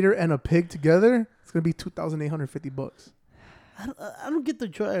hunt a gator and a pig together, it's gonna be $2,850. I don't get the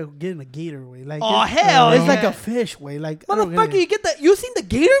joy of getting a gator, way. Like, Oh, it's, hell it's like yeah. a fish, way. Like, I don't get Motherfucker, it. you get that? You seen the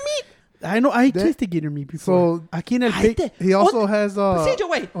gator meat? I know. I That- tasted gator meat before. So aquí en el Ay, big. te- he also ¿Dónde- has Procedure,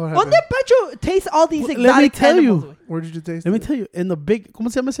 wait. what ¿Dónde happened? Pancho taste all these Well, exotic let me tell animals, you. güey? Where did you taste Let me it? tell you, in the big,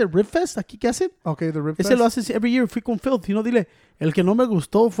 ¿cómo se llama ese Rib Fest? Aquí que hacen. Okay, the rib Ese fest. lo haces every year. Fui con Filth. Y no, dile, el que no me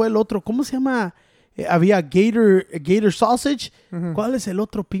gustó fue el otro. ¿Cómo se llama? Había gator sausage. Ujú. ¿Cuál es el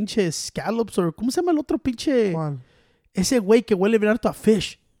otro pinche scallops? O ¿cómo se llama el otro pinche? ¿Cuál? Ese güey que huele bien harto a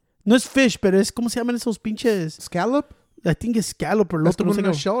fish. No es fish, pero es, ¿cómo se llaman esos pinches? Scallop? I think es scallop, pero el That's otro the no one sé in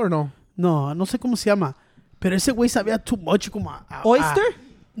a cómo. shell or no? No, no sé cómo se llama. Pero ese güey sabía too much como a ¿Oyster?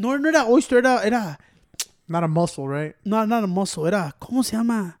 no era oyster, era Not a mussel, right? no, not a muscle, era, ¿cómo se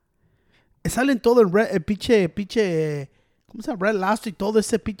llama? Salen todo el red, pinche, ¿cómo se llama? Red Lobster y todo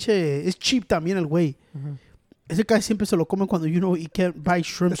ese pinche, es cheap también el güey. Ujú. Ese guy siempre se lo come cuando, you know, he can't buy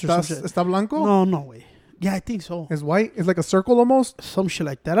shrimps or some shit. ¿Está blanco? No, güey. Yeah, I think so. It's white? It's like a circle almost? Some shit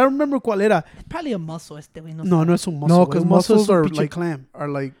like that. I don't remember cuál era. It's probably a muscle este, güey. No, no es un muscle. No, güey. because Un muscle mussels es un are pinche like clam.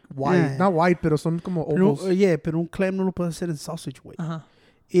 white. Yeah. Not white, pero son como Pero, ovals. yeah, pero un clam no lo puedes hacer en sausage, güey. Ajá.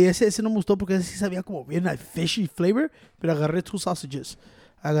 Y ese no me gustó porque ese sí sabía como bien a fishy flavor, pero agarré 2 sausages.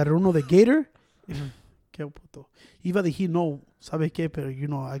 Agarré uno de Gator. Qué puto. Iba a decir, no, ¿sabe qué? Pero, you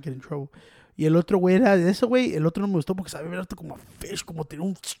know, I get in trouble. Y el otro güey era de ese güey. El otro no me gustó porque sabe ver como a fish, como tiene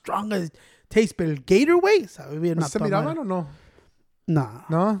un strong taste. Pero el Gator, güey, sabe bien. ¿Se miraban o no? Nah.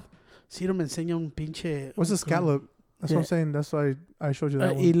 No? Sí, no me enseña un pinche... What's a scallop? That's what I'm saying. That's why I showed you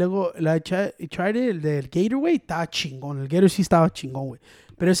that one. Y luego, tried it, el del Gator, güey, estaba chingón. El Gator sí estaba chingón, güey.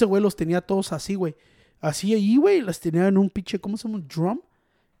 Pero ese güey los tenía todos así, güey. Así ahí, güey, los tenía en un pinche, ¿cómo se llama? Un drum.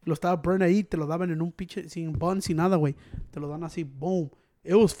 Lo estaba burn ahí, te lo daban en un pinche, sin bun, sin nada, güey. Te lo dan así, boom.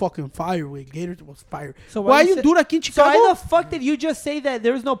 It was fucking fire, güey. Gator was fire. So why you do aquí en So Chicago? why the fuck did you just say that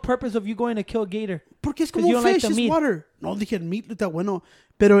there is no purpose of you going to kill Gator? Porque es 'Cause como you don't like fish, the it's meat. water. No, dije el meat está bueno.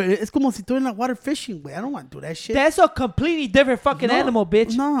 Pero es como si estoy en la water fishing, güey. I don't want to do that shit. That's a completely different fucking No, animal,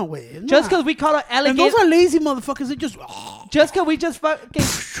 bitch. No, güey. Just because we call it And alligator. those are lazy motherfuckers. They just Just because we just fucking.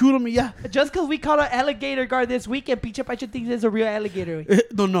 shoot them y ya. Just because we caught an alligator guard this weekend, Pinche Pacho thinks it's a real alligator.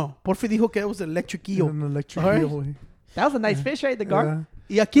 No. Porfi dijo que it was electric eel. An electric Alright. eel, güey. That was a nice fish, right? The guard.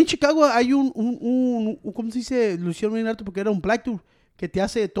 Yeah. Y aquí en Chicago hay un ¿cómo se dice? Lo hicieron bien alto porque era un black dude que te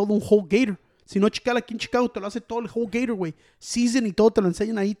hace todo un whole gator. Si no, chical, aquí en Chicago te lo hace todo el whole gator, güey. Season y todo, te lo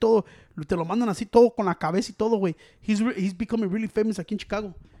enseñan ahí todo. Te lo mandan así todo con la cabeza y todo, güey. He's becoming really famous aquí en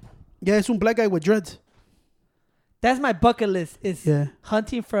Chicago. Ya es un black guy with dreads. That's my bucket list, is Yeah.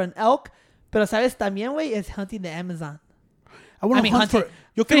 hunting for an elk. Pero sabes también, güey, is hunting the Amazon. I want I to mean, hunt hunting. for...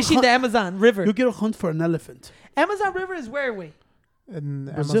 Yo quiero Fishing the Amazon River. Yo quiero hunt for an elephant. Amazon River is where, güey? In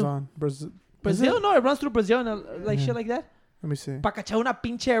Brazil. Amazon. Brazil. Brazil? No, it runs through Brazil and like Yeah. shit like that. Let me see. Pa' cachar una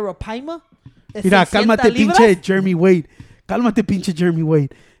pinche ropaima. de Mira, 600 cálmate, libras. pinche Jeremy Wade. Cálmate, pinche Jeremy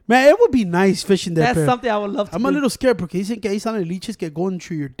Wade. Man, it would be nice fishing there. That's pero something I would love to I'm do. a little scared porque dicen que ahí salen leeches que go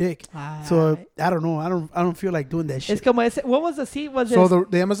into your dick. So I don't know. I don't feel like doing that shit. Es como ese, what was the sea? Was So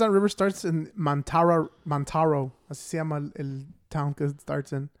it? the Amazon River starts in Mantaro. Así se llama el town que it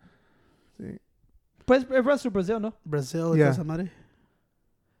starts in. Sí. Pues it runs through Brazil, no? Brazil, Yeah. esa madre.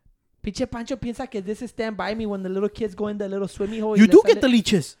 Pinche Pancho piensa que this is Stand By Me when the little kids go in the little swimming hole. You y le do sale- get the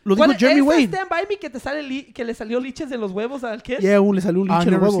leeches. Lo ¿Cuál dijo Jeremy es Wade. Stand By Me que te sale que le salió leeches en los huevos al kid? Yeah, le salió un I leech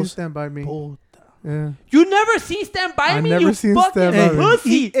en los never seen huevos. Stand By Me. Puta. Yeah. You never seen Stand By I Me, never you seen fucking Stand By Me.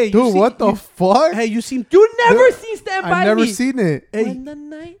 pussy. Hey, you Dude, see- what the you- fuck? Hey, you seen... You never seen Stand By I never Me. seen it. Hey, When the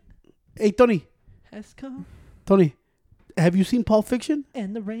night hey, Tony. has come Tony, have you seen Pulp Fiction?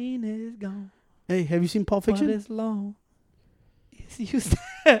 and the rain is gone, Hey, have you seen Pulp but Fiction? it's long. It's you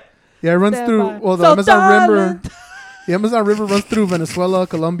stand Yeah, it runs by. through. Well, the So Amazon River. darling. The Amazon River runs through Venezuela,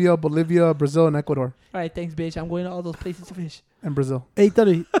 Colombia, Bolivia, Brazil, and Ecuador, All right, thanks, bitch. I'm going to all those places to fish. and Brazil. Hey,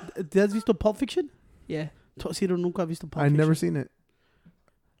 Tony, ¿te has visto Pulp Fiction? Yeah. Ciro nunca ha visto Pulp I Fiction. never seen it.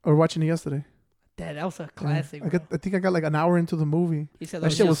 Or watching it yesterday. Dad, that was a Yeah. classic. I think I got like an hour into the movie. He said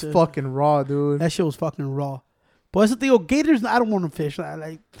That shit was Yeah. fucking raw, dude. That shit was fucking raw. Por eso te digo, gators, I don't want to fish. I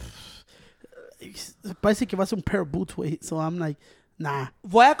like, parece que va a ser un pair of boots, güey. So I'm like, nah.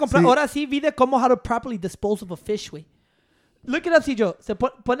 Voy a comprar. Sí. Ahora sí vi de cómo how to properly dispose of a fish, güey. Look it up, Cijo. Se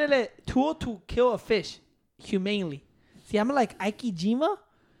ponele tool to kill a fish humanely. Se llama like Aikijima.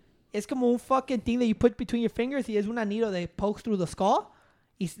 Es como un fucking thing that you put between your fingers y es un anillo that pokes through the skull.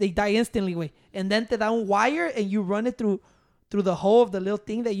 Y they die instantly, güey. And then te da un wire and you run it through the hole of the little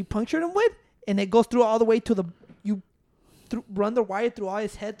thing that you punctured him with. And it goes through all the way to the... You run the wire through all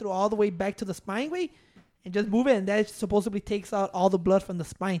his head, through all the way back to the spine, güey. And just move it. And that supposedly takes out all the blood from the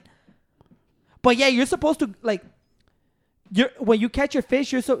spine. But yeah, you're supposed to, like... when you catch your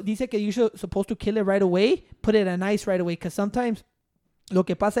fish, dice que you're supposed to kill it right away. Put it in ice right away. Because sometimes... Lo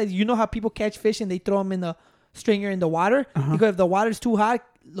que pasa is, you know how people catch fish and they throw them in the stringer in the water? Because if the water's too hot,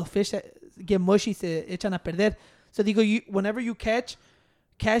 los fish get mushy, se echan a perder. So digo, whenever you catch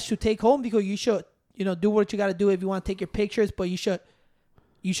to take home, digo, you should, do what you got to do if you want to take your pictures, but you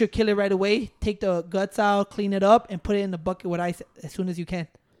should kill it right away, take the guts out, clean it up, and put it in the bucket with ice as soon as you can.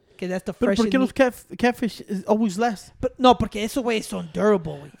 Because that's the Pero freshest ¿por qué los catfish is always last? No, porque esos güey son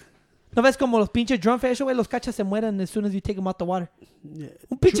durable, güey. ¿No ves como los pinches drumfish, güey? Los cachas se mueren as soon as you take them out the water. Yeah.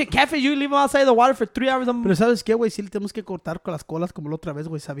 Un pinche catfish, you leave them outside the water for 3 hours. Pero ¿sabes qué, güey? Sí le tenemos que cortar con las colas como la otra vez,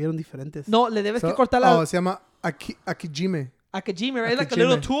 güey. Sabieron diferentes. No, le debes que So- cortar la se llama Akijime. akajime, right? Like a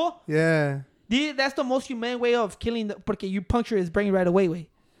little Akijime. tool. Yeah. That's the most humane way of killing porque you puncture his brain right away, güey.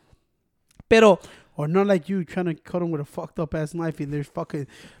 Pero, Or not like you trying to cut them with a fucked up ass knife and they're fucking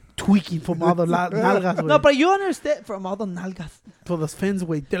tweaking from all the nalgas, güey. no, but you understand from all the nalgas. To the fins,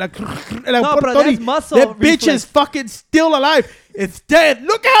 güey. They're like, No, but that's muscle that bitch reflex. is fucking still alive. It's dead.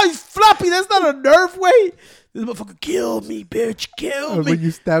 Look how he's floppy. That's not a nerve, way. This motherfucker, kill me, bitch. Kill me. When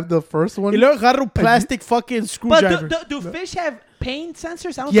you stabbed the first one. Y luego agarra un plastic fucking But screwdriver. do fish have pain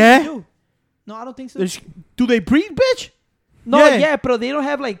sensors? I don't Yeah. think they do. No, I don't think so. Do they breathe, bitch? No, Yeah. yeah, but they don't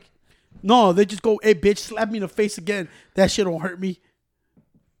have like. No, they just go, hey, bitch, slap me in the face again. That shit don't hurt me.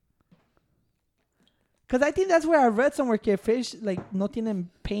 Because I think that's where I read somewhere que fish like no tienen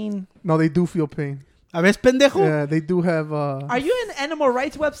pain. No, they do feel pain. A ver, pendejo. Yeah, they do have. Are you an animal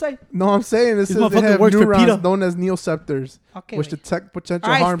rights website? No, I'm saying this These is they motherfuckers have work for neurons PETA. known as neoceptors, Okay. which wait. detect potential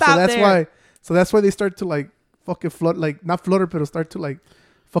All right, harm. So stop that's there. why. So that's why they start to like fucking like not flutter, but start to like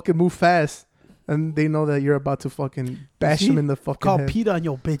fucking move fast, and they know that you're about to fucking bash them in the fucking Call head. PETA on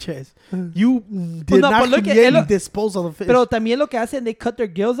your bitch ass. You did no, not but look at- immediately look- dispose of the fish. Pero también lo que hacen, they cut their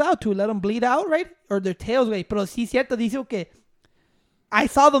gills out to let them bleed out, right? Or their tails, güey. Pero sí, cierto, dice que I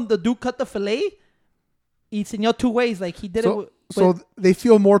saw them, the dude cut the fillet. He enseñó 2 ways. Like, he did it with... So they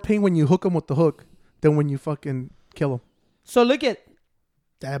feel more pain when you hook them with the hook than when you fucking kill them. So look at...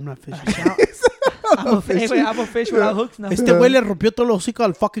 I'm not fishing. I'm a fish without hooks now. Este güey le rompió todo el hocico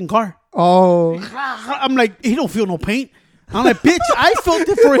al fucking car. Oh, I'm like, he don't feel no pain. I'm like, bitch, I felt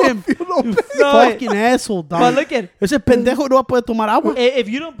it for him. You No, fucking asshole, dog. But look at... Ese pendejo no va a poder tomar agua. If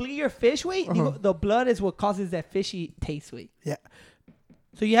you don't bleed your fish, wait, the blood is what causes that fishy taste, wait. Yeah.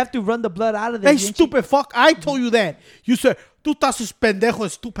 So you have to run the blood out of the Hey, stupid fuck. I told you that. You said, tú estás pendejo,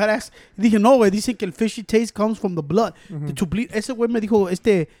 stupid ass. Y dije, no, güey. Dicen que el fishy taste comes from the blood. To bleed. Ese güey me dijo,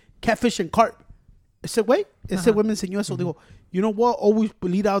 catfish and carp. Ese güey me enseñó eso. Digo, you know what? Always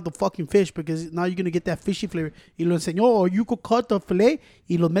bleed out the fucking fish because now you're going to get that fishy flavor. Y lo enseñó, or you could cut the fillet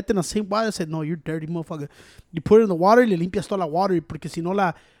y lo meten in the same water. I said, no, you're dirty motherfucker. You put it in the water y le limpias toda la water porque si no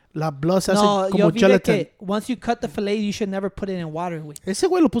la blood se hace No, como yo vi de gelatin. que once you cut the fillet, you should never put it in water, güey. Ese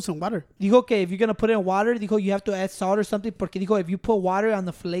güey lo puso en water. Dijo que if you're going to put it in water, dijo you have to add salt or something porque dijo if you put water on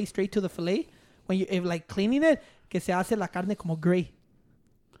the fillet straight to the fillet, when you like cleaning it, que se hace la carne como gray.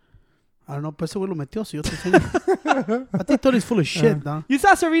 I don't know, pues ese güey lo metió, so yo te enseño. I think Tony's full of shit, dog. You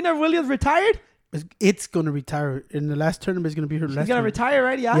saw Serena Williams retired? It's going to retire. In the last tournament, it's going to be her She's last going to tournament. retire,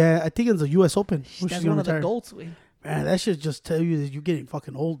 right? Yeah. Yeah, I think it's the U.S. Open. where That's she's one gonna of the retire. goats, güey. Man, that should just tell you that you're getting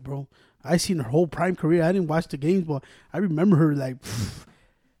fucking old, bro. I seen her whole prime career. I didn't watch the games, but I remember her like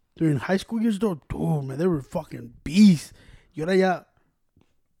during high school years, though. Dude, man, they were fucking beasts. Y ahora ya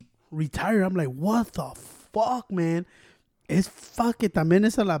retired. I'm like, what the fuck, man? Es fucking también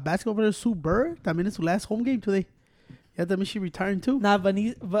esa la basketball player Sue Bird. También es su last home game today. Yeah, también she retiring too. Now,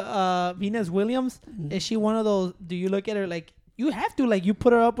 Venus Williams, is she one of those? Do you look at her like you have to like you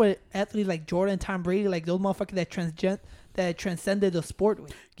put her up with athletes like Jordan, Tom Brady, like those motherfuckers that transcended the sport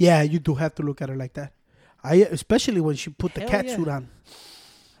with? Yeah, you do have to look at her like that. Especially when she put the Hell cat yeah. suit on.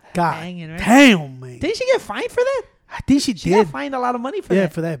 God Hanging, right? damn, man. Didn't she get fined for that? I think she She did. got fined a lot of money for Yeah,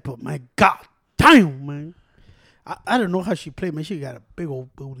 that. for that. But my God damn, man. I don't know how she played, man. She got a big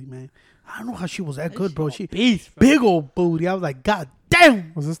old booty, man. I don't know how she was that good, bro. She beast, bro. big old booty. I was like, God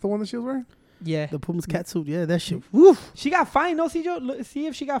damn. was this the one that she was wearing? Yeah. The Puma's cat suit. Yeah, that shit. Woof. She got fined. No, see, Joe. See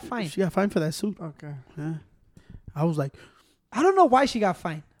if she got fined. She got fined for that suit. Okay. Yeah. I was like, I don't know why she got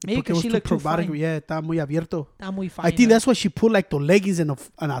fined. Maybe porque it because was she too looked too probiotic. fine. Yeah, estaba muy abierto. Está muy fine. I think that's why she put like the leggings and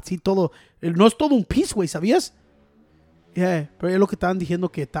así todo. No es todo un piece, güey, ¿sabías? Yeah, pero es lo que estaban diciendo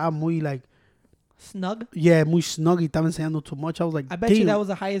que estaba muy like, snug. yeah, muy snug y estaba enseñando too much. I was like, I bet damn, you that was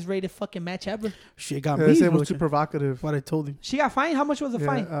the highest rated fucking match ever. shit got Yeah, me. they said it bro. was too provocative. What I told him. She got fined. How much was the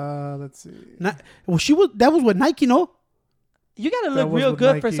fine? Let's see. Well, that was with Nike, no? You gotta That look was real with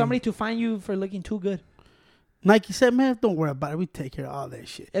good for Nike. somebody to fine you for looking too good. Nike said, man, don't worry about it. We take care of all that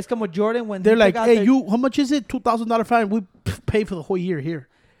shit. It's como Jordan when They're he like, took out hey, the- how much is it? $2,000 fine. We pay for the whole year here.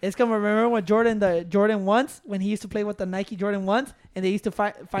 It's como remember when the Jordan once when he used to play with the Nike Jordan once and they used to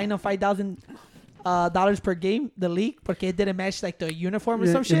fine him $5,000 per game the league porque it didn't match like the uniform or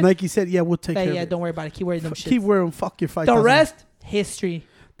Yeah, some and shit. Nike said, yeah, we'll take But care yeah, of it. don't worry about it. Keep wearing them Keep shit. wearing fuck your $5,000. The rest history.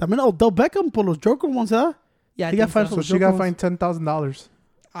 También Odell Beckham por los Joker ones, ¿ah? Yeah, I He got think fined so. for So she got Joker fined $10,000.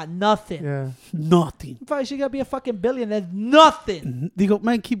 Nothing. Yeah. Nothing. Probably she gotta be a fucking billion. That's nothing. Digo,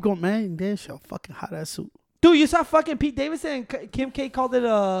 man, keep going, man. That's a fucking hot ass suit. Dude, you saw fucking Pete Davidson and Kim K called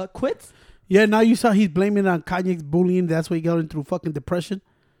it quits? Yeah, now you saw he's blaming it on Kanye's bullying. That's why he got into fucking depression.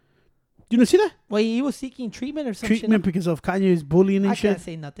 You didn't see that? Well, he was seeking treatment or some Treatment because of Kanye's bullying shit. and I shit. can't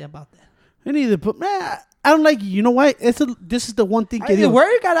say nothing about that. I neither, but man, I don't like it. You know why? This is the one thing. The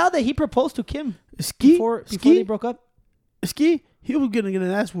word got out that he proposed to Kim Ski, before they broke up. Ski, he was gonna get an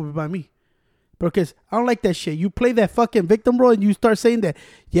ass whooped by me. Because I don't like that shit. You play that fucking victim role and you start saying that,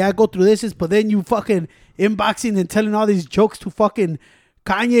 yeah, I go through this, but then you fucking inboxing and telling all these jokes to fucking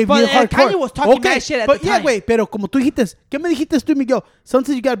Kanye. But, bien hardcore. Kanye was talking that shit at but the yeah, time. wait, pero como tú dijiste, ¿qué me dijiste tú, Miguel?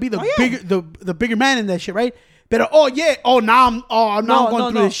 Sometimes you gotta be the Oh, yeah. bigger, the bigger man in that shit, right? Pero now I'm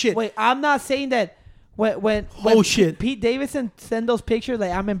going through this shit. Wait, I'm not saying that when shit. Pete Davidson sent those pictures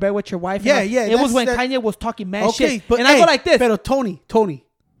like I'm in bed with your wife. Yeah, and yeah, It was that's- when that- Kanye was talking mad Okay, shit. but And I go like this. Pero Tony,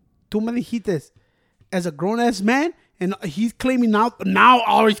 tú me dijiste, as a grown ass man, and he's claiming now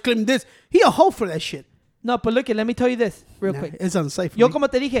he's claiming this. He a hoe for that shit. No, but look, let me tell you this real Nah, quick. it's unsafe. For Yo, me. como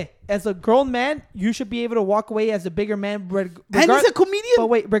te dije, as a grown man, you should be able to walk away as a bigger man. And he's a comedian. But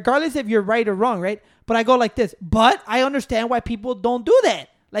wait, regardless if you're right or wrong, right? But I go like this. But I understand why people don't do that.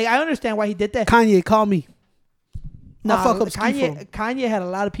 Like, I understand why he did that. Kanye, call me. Nah, fuck up Ski for him. Kanye had a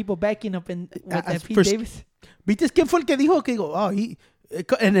lot of people backing up with that Pete for- Davis. ¿Viste quién fue el que dijo que digo,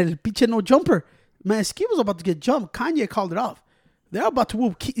 en el pinche no jumper? Man, Ski was about to get jumped. Kanye called it off. They're about to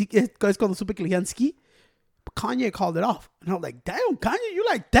whoop. Es cuando supe que le iban Ski. But Kanye called it off. And I'm like, damn, Kanye, you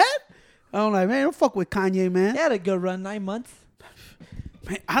like that? I'm like, man, don't fuck with Kanye, man. He had a good run, 9 months.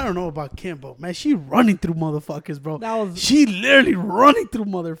 Man, I don't know about Kim, but man, she running through motherfuckers, bro. That was- She literally running through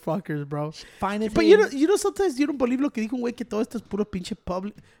motherfuckers, bro. Fine as But hell. you know, sometimes you don't believe lo que dijo un güey que todo esto es puro pinche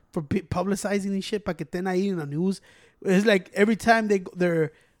publicizing and shit para que estén ahí in the news. It's like every time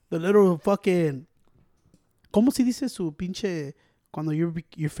they're the little fucking, ¿cómo se dice su pinche cuando you're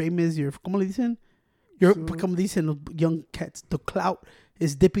famous? ¿Cómo le dicen? Como dicen los young cats, the clout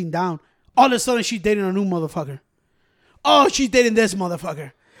is dipping down. All of a sudden, she's dating a new motherfucker. Oh, she's dating this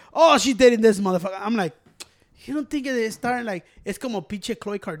motherfucker. Oh, she's dating this motherfucker. I'm like, you don't think it's starting like, it's como pinche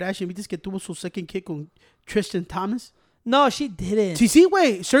Khloe Kardashian. ¿Viste que tuvo su second kid con Tristan Thomas? No, she didn't. Sí,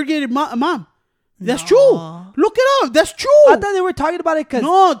 güey. Surrogate mom. That's No. true. Look it up. That's true. I thought they were talking about it because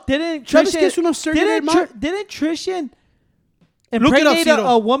No, didn't ¿sabes Tristan, qué es una surrogate mom? didn't Tristan Look it up, impregnate Ciro.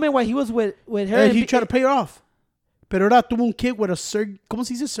 a woman while he was with her? And he tried to pay her off. Pero ahora tuvo un kid with a ¿cómo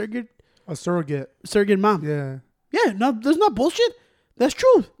se dice? A surrogate. Surrogate mom. Yeah. Yeah, no, there's not bullshit. That's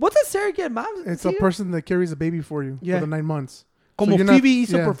true. What's a surrogate mom? It's a person that carries a baby for you Yeah. for the 9 months. Como you're Phoebe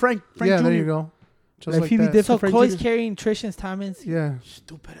hizo yeah. por Frank Yeah, Jr. there you go. Just Like like Phoebe that. did So Frank Chloe's Jr. carrying Tristan's Thomas. Yeah.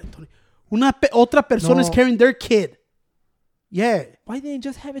 Stupid, Antonio. Otra persona is No. carrying their kid. Yeah. Why didn't they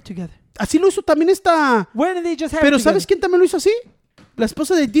just have it together? Así lo hizo también esta. Where did they just have Pero it together? ¿sabes quién también lo hizo así? La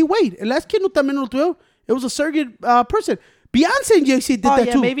esposa de D. Wade. El last kid no también lo tuvo. It was a surrogate person. Beyonce and Jay-Z did Oh that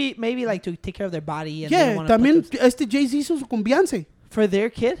yeah, too. maybe like to take care of their body. And they Yeah, wanna también put them- Jay-Z hizo con Beyonce. for their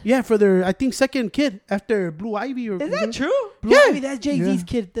kid. Yeah, for their, I think, second kid after Blue Ivy. Or Is that true? Yeah. Maybe that's Jay-Z's Yeah.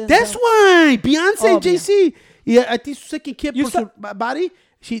 kid. Then. That's why Beyonce Oh, and Jay-Z. Yeah, I think su second kid You por saw- su body.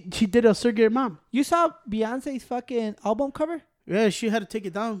 She did a surrogate mom. You saw Beyonce's fucking album cover? Yeah, she had to take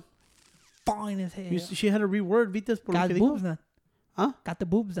it down. Fine as hell. She had to reword. ¿Viste por lo Got que boobs dijo? done. Huh? Got the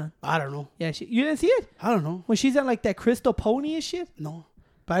boobs done. I don't know. Yeah, you didn't see it I don't know. when she's on like that crystal pony and shit. No.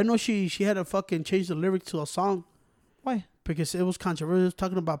 But I know she had to fucking change the lyrics to a song Why? because it was controversial. It was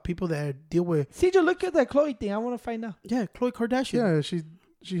talking about people that deal with, See, you look at that Chloe thing. I want to find out. yeah, Khloe Kardashian. Yeah,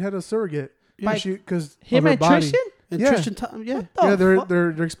 she had a surrogate. By Because Him and Tristan? And Yeah. Tristan Thompson, yeah. The Yeah, fuck?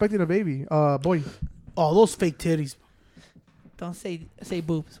 they're expecting a baby. Boy. Oh, those fake titties. Don't say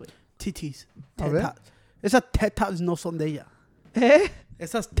boobs. Wait. Titties. A ver. Tetas. Esas tetas no son de ella. Eh?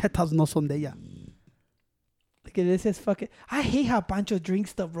 Esas tetas no son de ella. Look at this. Is fucking. I hate how Pancho drinks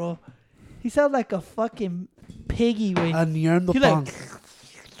stuff, bro. He sounds like a fucking piggy. Wait. A He Neanderthal. like.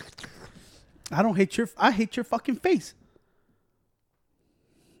 I hate your fucking face.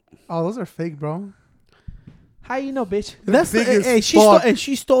 Oh, those are fake, bro. How you know, bitch? That's big as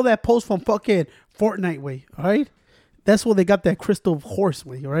she stole that post from fucking Fortnite way, all right? That's where they got that crystal horse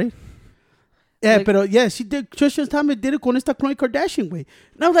way, all right? Yeah, Like- but yeah, she did. Tristan Thomas did it con esta Khloe Kardashian way,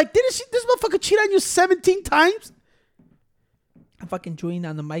 and I was like, didn't this motherfucker cheat on you 17 times? I'm fucking chewing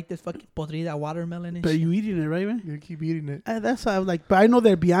on the mic. This fucking podrida watermelon and But shit. you eating it, right, man? You keep eating it. That's why I was like, but I know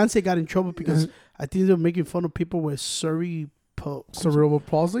that Beyonce got in trouble because I think they were making fun of people with Cerebral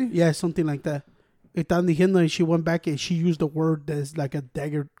palsy? yeah, something like that. Estaban diciendo, and she went back and she used a word that's like a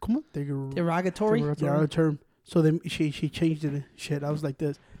dagger. Come on, dagger. Derogatory. Yeah, term. So then she changed it. Shit, I was like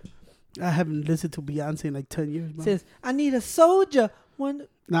this. I haven't listened to Beyonce in like 10 years, man. Says, I need a soldier.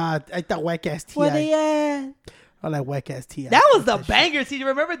 Nah, I thought whack ass T.I. Where they at? I like whack ass T.I. That was the banger. See, you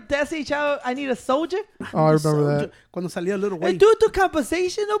remember Destiny Child? I need a soldier. Oh, I remember that. Cuando salía Little Hey, Wayne. dude, tu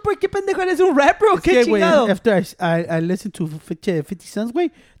compensation, ¿no? ¿Por qué pendejo eres un rapper o Es qué que, güey, chingado? after I listened to 50 Cents, way,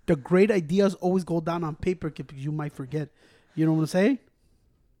 the great ideas always go down on paper because you might forget. You know what I'm saying?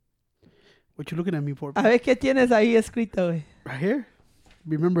 What you looking at me for? A ver qué tienes ahí escrito, güey. Right here?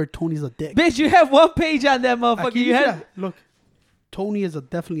 Remember, Tony's a dick. Bitch, you have one page on that motherfucker. Aquí You dice, had... look, Tony is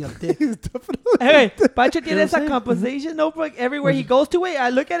definitely a dick. Hey, Pancho tiene You know what esa I'm saying? compensation notebook everywhere he goes to. Wait, I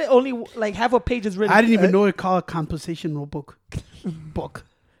look at it, only like half a page is written. I didn't even know it called compensation notebook. Book.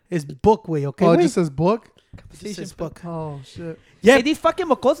 It's book way, okay? Oh, it Wait. just says book? It just says book. Oh, shit. Yeah. Hey, these fucking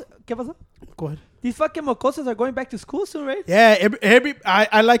mocos. ¿Qué pasó? Go ahead. These fucking mocosos are going back to school soon, right? Yeah,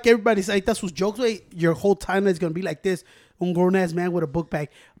 I like everybody's ahorita sus jokes, güey. Your whole timeline is gonna be like this. Un grown ass man with a book bag.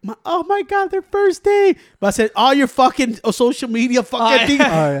 Oh my god, their first day. But I said all your fucking social media fucking things.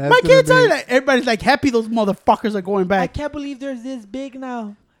 yeah, My that's kids gonna are be- like everybody's like happy those motherfuckers are going I back. can't believe they're this big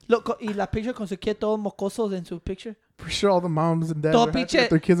now. Look, y la picture con su kid todos mocosos en su picture. For sure, all the moms and dads Todo are happy pinche- that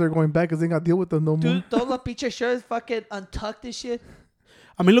their kids are going back because they ain't got to deal with them no more. Dude, todos los pinches shirts fucking untucked and shit.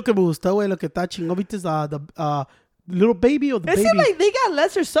 A mí lo que me gustó, güey, lo que está chingón, ¿viste? The little baby or the It baby. seems like they got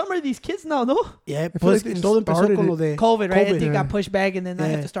lesser summer, these kids now, no? Yeah, feel pues like they todo just empezó started con it. lo de COVID, right? I think yeah. got pushed back and then I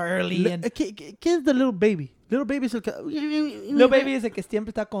Yeah. had to start early. And ¿Qué es the little baby? Little baby es el que... Lil Baby is el que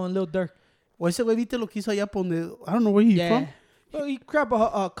siempre está con Lil Durk. O ese güey, ¿viste lo que hizo allá por donde... I don't know where he's Yeah. from. Well, he grabbed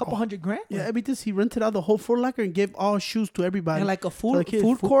a couple $100,000. Yeah, because he rented out the whole Foot Locker and gave all shoes to everybody. And like a To food the kids.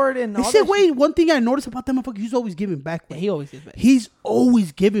 food court and all Ese that shit. güey, one thing I noticed about that motherfucker, he's always giving back. Yeah, güey. he always is back. He's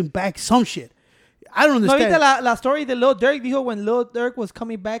always giving back some shit. I don't No, understand. ahorita la story de Lil Durk dijo when Lil Durk was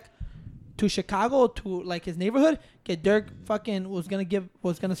coming back to Chicago to like his neighborhood, que Durk fucking was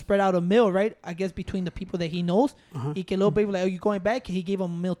gonna spread out a meal, right? I guess between the people that he knows. Y que Lil Baby like, oh, you going back? He gave him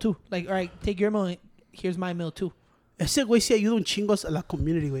a meal too. Like, all right, take your meal. Here's my meal too. Ese güey sí ayuda un chingo a la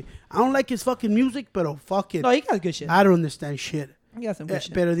community, güey. I don't like his fucking music, pero fucking... No, he got good shit. I don't understand shit. He got some good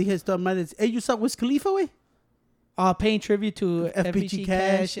shit. Pero dije esto, man. Hey, you saw Wiz Khalifa, güey? Paying tribute to FBG FBG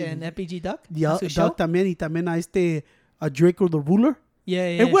Cash and- and FBG Duck. Yeah, Su show. Doug también. Y también a Drake or the Ruler. Yeah,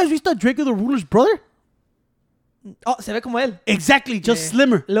 Hey, yeah. güey, ¿has visto a Drake or the Ruler's brother? Oh, se ve como él. Exactly, just Yeah.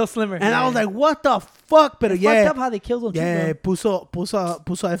 slimmer. Little slimmer. And I was like, what the fuck? Pero it's yeah. fucked up how they killed him Yeah, too, puso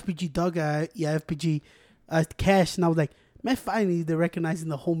a FPG Doug y a FPG Cash, and I was like, man, finally they're recognizing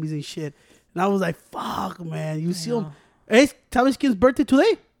the homies and shit. And I was like, fuck, man, you see him? Hey, Thomas King's birthday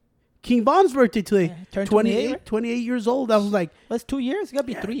today. King Von's birthday today. Yeah, turned 28, 28, 28 years old. I was like, bro. That's 2 years. It's got to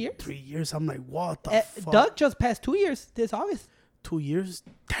be 3 years. 3 years. I'm like, what the fuck? Doug just passed 2 years this August. 2 years?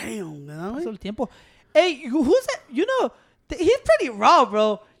 Damn, man. Pasó el tiempo. Hey, who's that? You know, he's pretty raw,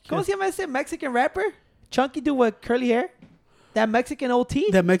 bro. ¿Cómo se llama ese Mexican rapper? Chunky dude with curly hair? That Mexican OT?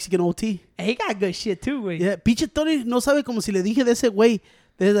 That Mexican OT. Hey, he got good shit too, güey. Yeah, pinche Tony no sabe como si le dije de ese güey.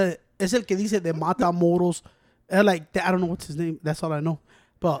 Es el que dice de Matamoros. Like, I don't know what's his name. That's all I know.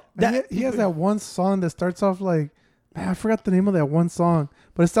 But And he has that one song that starts off like, man, I forgot the name of that one song,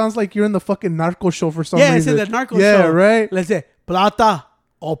 but it sounds like you're in the fucking narco show for some reason. Yeah, it's the narco yeah, show. right? Let's say, plata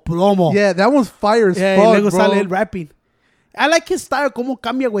o plomo. Yeah, that one's fire as Yeah, fuck, y luego bro. sale él rapping. I like his style, como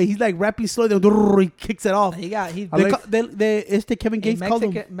cambia, güey. He's like rapping slow, then he kicks it off. He's I like- Kevin Gates called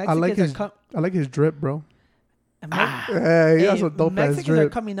him. I like his drip, bro. Mexicans Yeah, he got some dope ass Mexicans are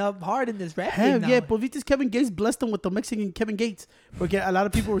drip. coming up hard in this rap Hell game now. yeah, but Vitis Kevin Gates blessed him with the Mexican Kevin Gates. Porque a lot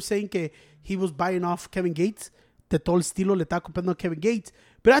of people were saying que he was buying off Kevin Gates. De todo el estilo le está copiando a Kevin Gates.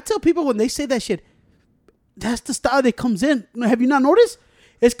 But I tell people when they say that shit, that's the style that comes in. Have you not noticed?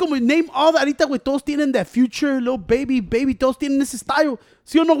 Es como name all that ahorita, güey. Todos tienen that Future, Lil Baby, todos tienen ese style.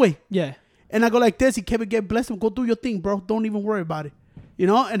 ¿Sí o no, güey? Yeah. And I go like this, and Kevin Gates bless him. Go do your thing, bro. Don't even worry about it. You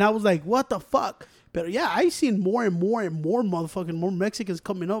know? And I was like, what the fuck? But yeah, I seen more and more motherfucking more Mexicans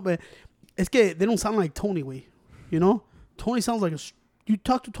coming up. But it's que they don't sound like Tony, güey. You know? Tony sounds like you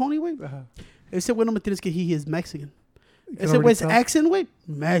talk to Tony, güey? Ese güey no me tienes que he is Mexican. Ese already güey's tell. accent, güey,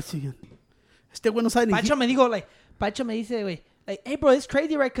 Mexican. Este güey no sabe ni... Pancho me dijo, Pancho me dice, güey, like, hey, bro, it's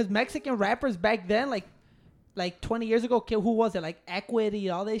crazy, right? Because Mexican rappers back then, like 20 years ago, who was it? Like, Equity,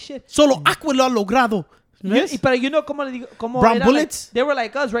 all that shit. Solo Aqua lo ha logrado. ¿Ves? Pero you know cómo le digo, cómo Brown era, Bullets? Like, they were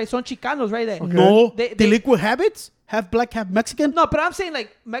like us, right? Son Chicanos, right? There. No. They- Delinquent Habits? Half black, half Mexican? No, but I'm saying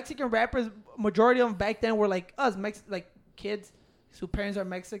like Mexican rappers, majority of them back then were like us, like kids whose parents are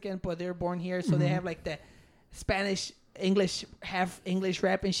Mexican, but they're born here, so they have like the Spanish, English, half English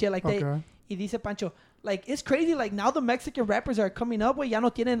rap and shit like that. Okay. Y dice Pancho, like it's crazy. Like now the Mexican rappers are coming up, ya no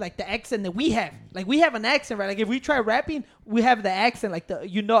tienen like the accent that we have. Like we have an accent, right? Like if we try rapping, we have the accent, like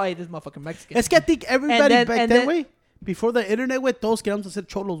hey, this motherfucking Mexican. Es que I think everybody then- back and then, then- güey, before the internet, güey, todos queríamos hacer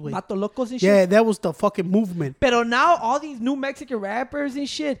cholos, güey. Mato locos and shit. Yeah, that was the fucking movement. Pero now all these new Mexican rappers and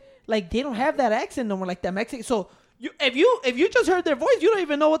shit, like they don't have that accent no more, like that Mexican. So if you just heard their voice, you don't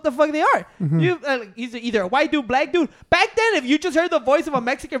even know what the fuck they are. You he's either a white dude, black dude. Back then, if you just heard the voice of a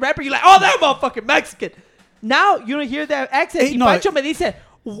Mexican rapper, you're like, oh, that motherfucking Mexican. Now you don't hear that accent. Hey, Y no, Pancho me dice,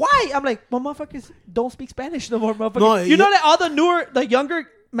 why? I'm like, well, motherfuckers don't speak Spanish no more, motherfuckers. No, you know yeah. that all the younger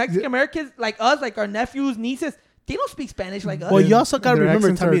Mexican Americans like us, like our nephews, nieces, they don't speak Spanish like us. Well, you also gotta Their remember,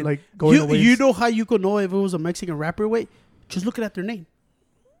 accents are, también, like, going you, away. you know how you could know if it was a Mexican rapper, wait? Just looking at their name.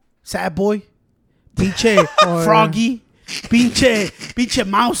 Sad Boy, Pinche yeah. Froggy, Pinche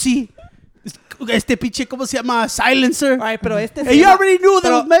Mousy. Este pinche, ¿cómo se llama? Silencer. All right, pero este... And you already knew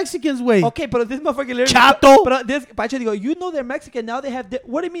they were Mexicans, güey. Okay, but this motherfucker literally... Chato. But this... Pacho, digo, you know they're Mexican. Now they have...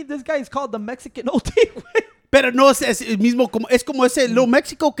 What do you mean this guy is called the Mexican OT, güey? Pero no es el mismo, es como ese Little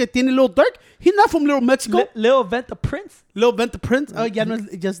Mexico que tiene Little Dirk. He's not from Little Mexico. Lil Vent the Prince. Little Vent the Prince. Oh, ya no es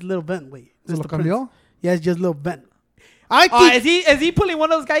just Little Vent, güey. ¿Se lo cambió? Yeah, it's just Little Vent. I think... Is he pulling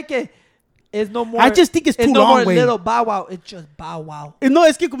one of those guys que... Is no more... I just think it's too no long, more güey. Little Bow Wow. It's just Bow Wow. No,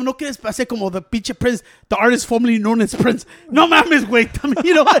 es que como no quieres hacer como the pinche Prince, the artist formerly known as Prince. No mames, güey.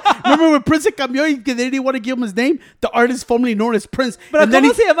 You know what? Remember when Prince se cambió y que they didn't want to give him his name? The artist formerly known as Prince. Pero And then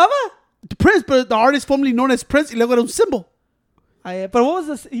 ¿cómo se llamaba? Prince, but the artist formerly known as Prince, y luego era un symbol. But what was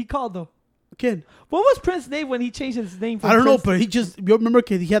this he called though? ¿Quién? What was Prince's name when he changed his name? From I don't know, Prince? but he just, you remember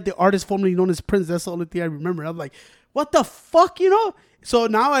he had the artist formerly known as Prince. That's the only thing I remember. I'm like, what the fuck, you know? So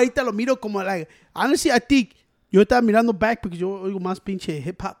now ahorita lo miro como like, honestly, I think, yo estaba mirando back because yo oigo más pinche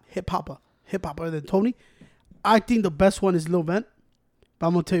hip-hopper than Tony. I think the best one is Lil Vent. But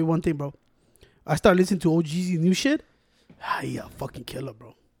I'm going to tell you one thing, bro. I started listening to OG's new shit. He a fucking killer,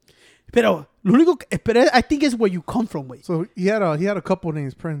 bro. Pero, lo único que, pero I think it's where you come from, güey. So he had a couple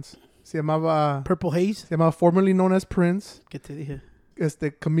names, Prince. Se llamaba... Purple Haze. Se llamaba formerly known as Prince. ¿Qué te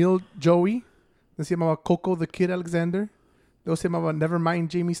dije? Camille Joey. Se llamaba Coco the Kid Alexander. Luego se llamaba Nevermind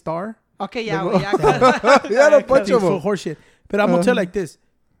Jamie Starr. Okay, yeah, Luego- yeah. He had a bunch It's of for them. horseshit. But I'm going to tell you like this.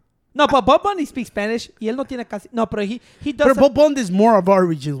 No, but Bob Bunny speaks Spanish. Y él no tiene casi... No, pero he does... Pero Bob Bond is more of our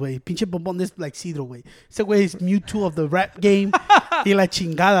region, güey. Pinche Bob Bond is like Cidro, güey. Ese güey is Mewtwo of the rap game. Y la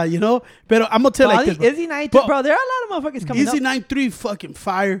chingada, you know? Pero I'm going to tell you like this, bro. Izzy 93, But- bro. There are a lot of motherfuckers coming Izzy up. 93 fucking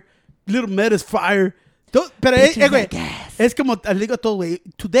fire. Little Meta's fire. Pero Bitches güey, like ass. es como, le digo todo, güey.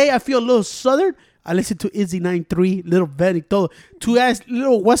 Today I feel a little southern. I listen to Izzy 93, Little Van y todo. To ask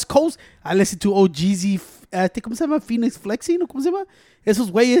Little West Coast, I listen to OGZ, ¿cómo se llama? Phoenix Flexing, ¿cómo se llama?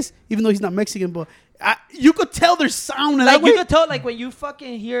 Esos güeyes, even though he's not Mexican, but you could tell their sound. And Like, that you way, could tell, like, when you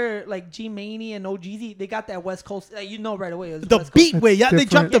fucking hear, like, G-Mani and OGZ, they got that West Coast... Like, you know right away. It was the West beat, Coast. way. Yeah, they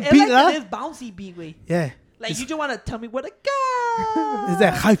different. dropped the Yeah, beat, like huh? this bouncy beat, way. Yeah. Like, you just want to tell me where to go. Is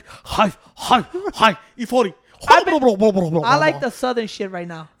that high, E40. I like the southern shit right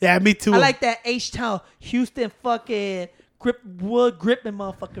now. Yeah, me too. I like that H-Town, Houston fucking gripping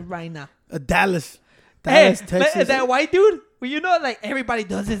motherfucker right now. Dallas, Hey, Texas. that white dude, well, you know, like, everybody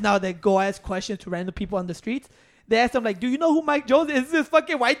does this now. They go ask questions to random people on the streets. They ask them, like, do you know who Mike Jones is? This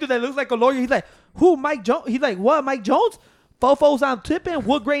fucking white dude that looks like a lawyer. He's like, who, Mike Jones? He's like, what, Mike Jones? Fofos I'm tipping,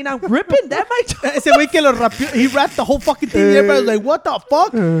 wood grain I'm gripping. That Mike Jones. Ese güey que lo rapeó, he rapped the whole fucking thing. Everybody was like, what the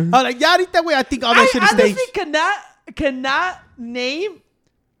fuck? I was like, ya ahorita, güey, I think all that shit is honestly staged. cannot name.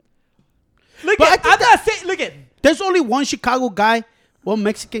 Look But I at, think I'm not saying, look at. There's only one Chicago guy, one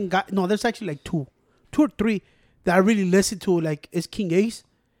Mexican guy. No, there's actually like two or three that I really listen to. Like, is King Ace.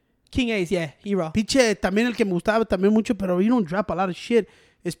 King Ace, yeah, hero. Pinche, también el que me gustaba también mucho, pero he don't drop a lot of shit.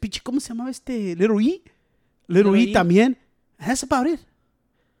 Es pinche, ¿cómo se llamaba este? Little E. Little E también. That's about it.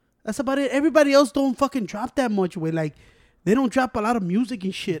 That's about it. Everybody else don't fucking drop that much, güey. Like, they don't drop a lot of music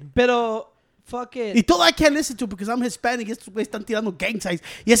and shit. Pero, fucking. Y todo I can't listen to because I'm Hispanic. Estos güeyes están tirando gang signs.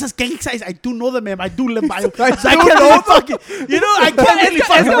 Y esas gang signs, I do know them, man. I do live by them. So I can't really fucking, you know, I can't really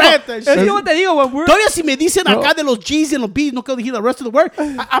fucking rap that Es shit. como te digo, when we're. Todavía si me dicen acá de los G's and los B's, no quiero decir the rest of the word.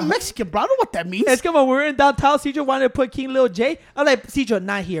 I'm Mexican, bro. I don't know what that means. Es como when we're in downtown, Cedro wanted to put King Lil J. I'm like, Cedro,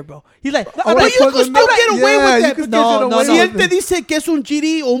 not here, bro. He's like, Oh, I'm But like, you could still get away yeah, with you that. could No, get no, away Si with él te it. dice que es un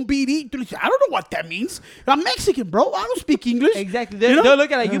GD o un BD, tú le dices, I don't know what that means. I'm Mexican, bro. I don't speak English. exactly. You know? They'll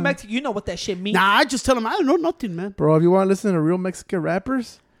look at like, you Mexican, you know what that shit means. Nah, I just tell them, I don't know nothing, man. Bro, if you want to listen to real Mexican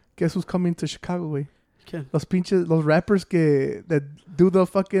rappers, guess who's coming to Chicago, güey? ¿Quién? Los rappers that do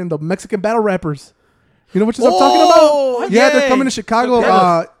the Mexican battle rappers. You know what I'm talking about? Yeah, they're coming to Chicago.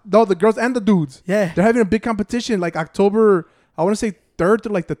 No, the girls and the dudes. Yeah. They're having a big competition, like October, I want to say 3rd to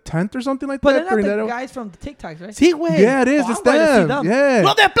like the 10th or something like But that. they're not during the that- guys from the TikToks, right? Sí, güey. Yeah, it is. Oh, It's I'm going to see them. them. Yeah.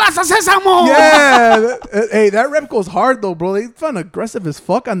 Lo de Plaza Sésamo. Yeah. Hey, that rap goes hard though, bro. They fun aggressive as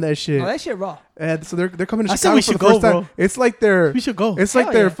fuck on that shit. Oh, that shit raw. And so they're coming to I said Chicago we for should the first go, time. bro. It's like their We should go. It's like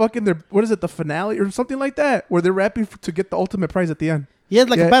Hell their yeah. fucking what is it, the finale or something like that, where they're rapping to get the ultimate prize at the end. Yeah,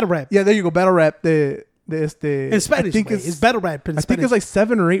 it's like yeah. a battle rap. Yeah, there you go, battle rap. In In Spanish, I think it's battle rap. In I think Spanish. it's like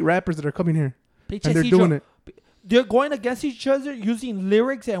 7 or 8 rappers that are coming here, Pinche and they're Cedro. doing it. They're going against each other using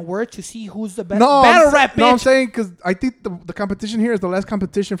lyrics and words to see who's the best. No, battle rap, bitch. No, I'm saying because I think the competition here is the last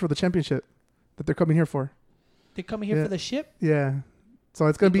competition for the championship that they're coming here for. They're coming here Yeah. for the ship. Yeah, so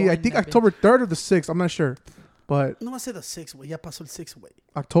it's gonna They be go I in think that October 3rd or the 6th. I'm not sure, but No va a ser the 6, güey. Ya pasó el 6, güey.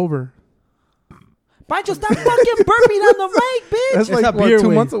 October. Pancho, stop fucking burping on the mic, bitch. That's It's like a what, beer, 2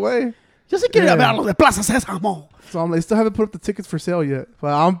 güey. months away. Yo sé que ir a Yeah. ver a los de Plaza Sésamo. So I'm like, still haven't put up the tickets for sale yet. But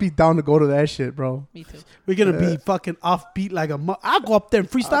I'll be down to go to that shit, bro. Me too. We're gonna be fucking offbeat like a. I'll go up there and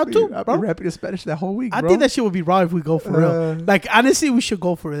freestyle too, I'll bro. be rapping in Spanish that whole week, I bro. think that shit would be raw if we go for real. Like honestly, we should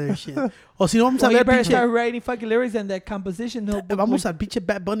go for that shit. O si no vamos a Well, you ver better pinche. start writing fucking lyrics and that composition. No, Vamos al pinche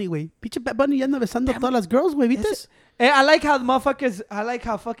Bad Bunny, güey. Pinche Bad Bunny ya anda besando a todas las girls, güey. ¿Viste? I like how the motherfuckers. I like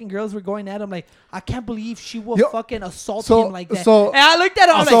how fucking girls were going at him. Like, I can't believe she will Yo, fucking assault so- him like that. so- and I looked at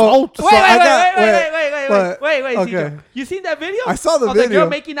him. I'm so- like, so wait, I got- wait, okay. Cedro. You seen that video? I saw the of the video. girl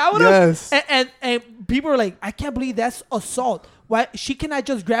making out with Yes. him. And people were like, I can't believe that's assault. Why she cannot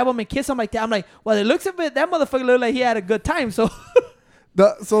just grab him and kiss him like that? I'm like, well, it looks a bit. That motherfucker looked like he had a good time. So,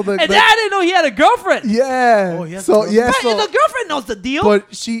 The and then I didn't know he had a girlfriend. yeah. Oh, yes, So bro. yeah. But So, the girlfriend knows the deal.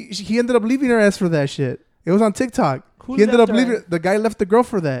 but he ended up leaving her ass for that shit. It was on TikTok. Who He ended left up her leaving. ass? The guy left the girl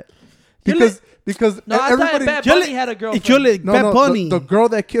for that Yo because no, I thought everybody. Bad Yo Bunny le- had a girlfriend. Yo le, No, Bad no, Bunny the girl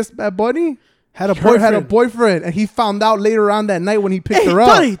that kissed Bad Bunny had a had a boyfriend. boyfriend, and he found out later on that night when he picked Hey, her up.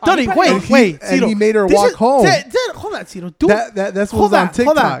 Tony, probably- wait, and Ciro. he made her This walk is- home. Hold on, Ciro. Tú, That's what was on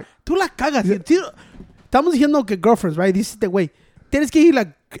hold on. TikTok. Tú la cagas, Ciro. Estamos diciendo que girlfriends, right? Dice este güey. Tienes que ir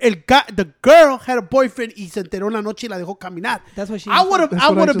the girl had a boyfriend y se enteró en la noche y la dejó caminar. That's what she I would That's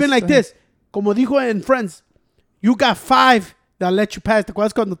have what I been just like said. this. Como dijo en Friends, you got 5 that let you pass. ¿Te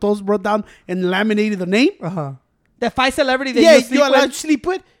acuerdas cuando todos wrote down and laminated the name? Uh-huh. The 5 celebrity that Yeah, you sleep you allowed with. to sleep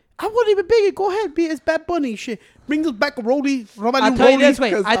with. I wouldn't even beg it. Go ahead, be it's Bad Bunny shit. Bring us back a rollie. I'll tell you this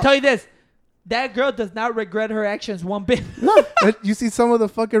way. because- I tell you this. That girl does not regret her actions one bit. No. And you see some of the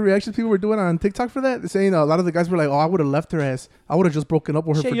fucking reactions people were doing on TikTok for that? They're saying a lot of the guys were like, "Oh, I would have left her ass. I would have just broken up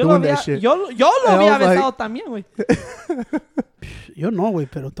with her Shit, for yo doing lo that había- shit." Yo lo And I había was like- besado también, güey. Yo no, güey,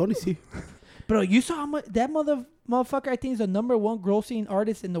 pero Tony sí. Bro, you saw how much that motherfucker, I think, is the #1 grossing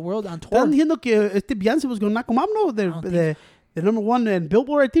artist in the world on tour. Están diciendo que este Beyonce was going to knock him out, no? don't think The #1 in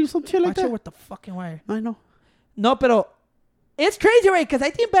Billboard, I think, some shit like Watch it that. with the fucking wire. I know. No, pero it's crazy, right? Because I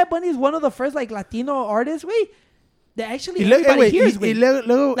think Bad Bunny is one of the first like Latino artists, güey, that actually everybody hears, güey.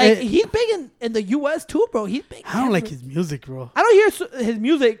 Luego, Like he's big in the U.S. too, bro. He's big. I don't like his music, bro. I don't hear his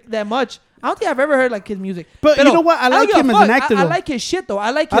music that much. I don't think I've ever heard like his music. But you know what? I don't like give a him as fuck. an actor, I though. like his shit though.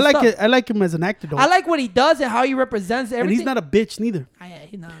 I like his stuff. I like him as an actor, though. I like what he does and how he represents everything. and he's not a bitch, neither.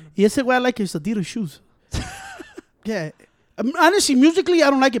 He's not. Y ese güey I like his Adidas shoes. Yeah. Honestly, musically,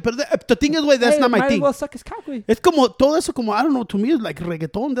 I don't like it. But the thing is, güey, that's not my might as thing. well suck his cock, güey. It's como, todo eso como, I don't know, to me, it's like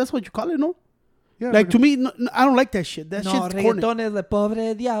reggaeton. That's what you call it, no? Yeah, Like, to me, no, I don't like that shit. That No, shit's corny. reggaetón es de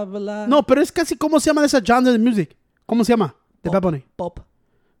pobre diabla. No, pero es casi como se llama esa genre de music. ¿Cómo se llama? De Bad Bunny. Pop.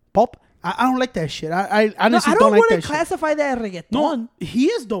 Pop? I don't like that shit. I No, honestly I don't don't like want to that shit. classify that as reggaeton. No, he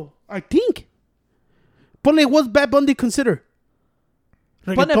is though. I think. Ponle, what's Bad Bunny consider?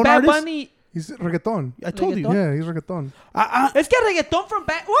 But Reggaeton the Bad artist? Bunny, he's reggaeton. I told you. Reggaeton? Yeah, he's reggaeton. it's que reggaeton from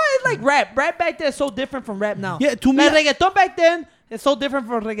back. Well, it's like rap. Rap back then is so different from rap now. Yeah, to me, Like reggaeton back then is so different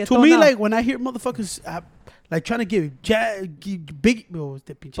from reggaeton to me, now. like when I hear motherfuckers like trying to give big, oh,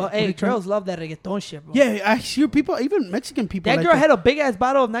 este pinche. But hey, Trails love that reggaeton shit, bro. Yeah, I hear people, even Mexican people. That like girl had a big ass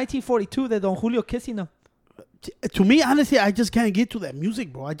bottle of 1942 that Don Julio kissing him. To me, honestly, I just can't get to that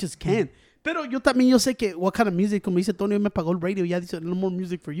music, bro. I just can't. Pero yo también, yo sé que what kind of music, como dice Tony, me pagó el radio, ya dice, no more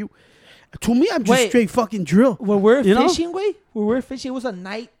music for you. To me, I'm just Wait. straight fucking drill. When we're You know? fishing, way, when we're fishing, it was a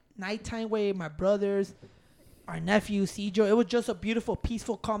nighttime way. My brothers, our nephew, Cedro. It was just a beautiful,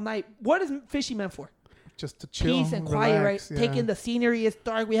 peaceful, calm night. What is fishing meant for? Just to chill, Peace and quiet, relax, right? yeah. Taking the scenery. It's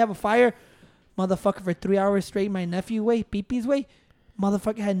dark. We have a fire. Motherfucker, for 3 hours straight, my nephew way, Peepee's way.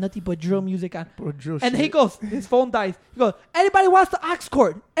 Motherfucker had nothing but drill music on. Bro, drill And shit. he goes, his phone dies. He goes, anybody wants the aux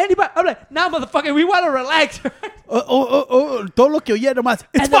cord? Anybody? I'm like, nah, motherfucker, we want to relax. Todo lo que oía nomás.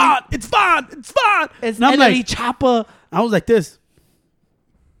 It's And then- fun, it's fun, it's fun. It's And I'm Nelly like, Choppa. I was like this.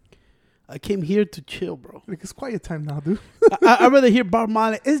 I came here to chill, bro. Like, it's quiet time now, dude. I'd rather hear Bob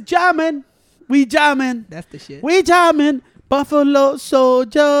Marley. It's jamming. We jamming. That's the shit. We jamming. Buffalo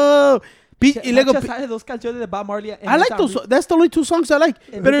Soldier. Y luego, Muchas sabes dos canciones de Bob Marley. I like those. That's the only 2 songs I like.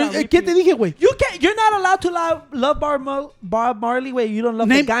 And Pero, it's on ¿qué te dije, güey? You're not allowed to love Bob Marley way. You don't love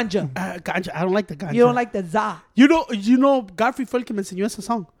Name- the ganja. Ganja. I don't like the ganja. You don't like the za. You know, Godfrey fue el que me enseñó ese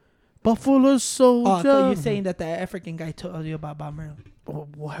song. Buffalo Oh, Soldier. so you're saying that the African guy told you about Bob Marley. Oh,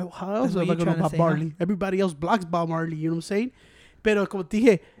 how else That's what am I you're going to trying to Bob say, Marley? Everybody else blocks Bob Marley, you know what I'm saying? Pero como te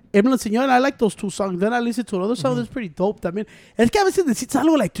dije, él me lo enseñó and I like those 2 songs. Then I listen to another song that's pretty dope también. Es que a veces necesitas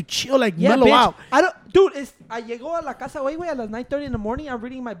algo like to chill, like Yeah, mellow bitch. out. I don't, dude. I llegó a la casa, güey, a las 9:30 in the morning. I'm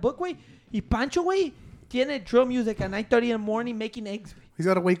reading my book, güey. Y Pancho, güey, tiene drill music at 9:30 in the morning making eggs. He's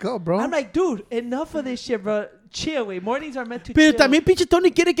got to wake up, bro. I'm like, dude, enough of this shit, bro. chill, güey. Mornings are meant to Pero chill. también pinche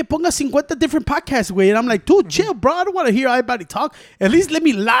Tony quiere que ponga 50 different podcasts, güey. And I'm like, dude, chill, bro. I don't want to hear everybody talk. At least let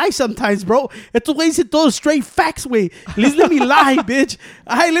me lie sometimes, bro. Estos güeyes dicen todos straight facts, güey. At least let me lie, bitch.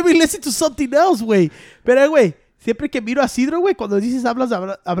 Ay, let me listen to something else, güey. Pero, güey, siempre que miro a Sidro, güey, cuando dices,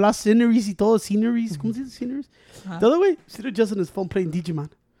 hablas sceneries y todo, sceneries. ¿Cómo se dice sceneries? Todo, güey. Sidro just on his phone playing Digimon.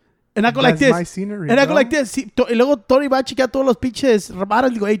 And I go like this. My scenery, and I go bro. like this. Y luego Tony va a chequear todos los pinches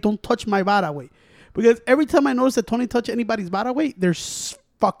varas. Digo, hey, don't touch my vara, güey. Because every time I notice that Tony touch anybody's vara, güey, they're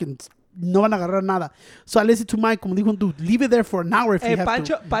fucking... No van a agarrar nada. So I listen to mine, como dijo un dude, leave it there for an hour if you have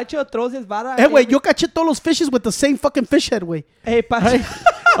Pancho, to. Pancho throws his vara. Güey, yo caché todos los fishes with the same fucking fish head, güey. Hey, Pancho.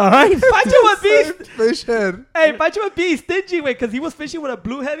 All right? Pancho was being... Fish head. Hey, Pancho was being stingy, güey, because he was fishing with a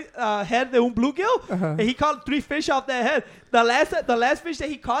blue head de un bluegill, and he caught 3 fish off that head. The last fish that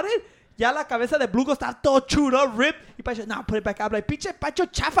he caught it, ya la cabeza de bluegill estaba todo chewed up, ripped. Y Pancho, nah, put it back. I'm like, pinche Pancho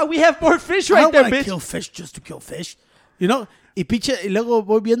chafa, we have more fish I right don't there, want to bitch. kill fish just to kill fish. You know? Y pinche, y luego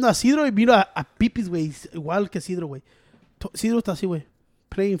voy viendo a Sidro y miro a Pipis, güey. Igual que Sidro, güey. Sidro está así, güey.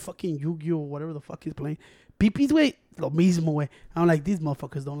 Playing fucking Yu-Gi-Oh! Whatever the fuck he's playing. Pipis, güey, lo mismo, güey. I'm like, these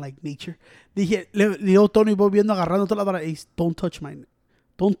motherfuckers don't like nature. Dije, Leo Tony, voy viendo, agarrando toda la vara. Hey, don't touch mine.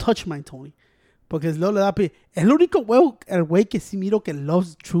 Don't touch mine, Tony. Porque luego le da... El único güey que sí miro que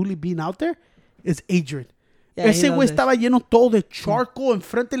loves truly being out there is Adrian. Yeah, Ese güey estaba lleno todo de charcoal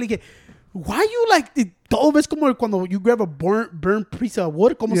enfrente. Le dije, why you like... Todo ves como cuando you grab a burnt piece of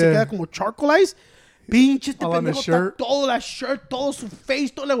wood, como se queda como charcoalized. Pinche este pendejo está todo la shirt, todo su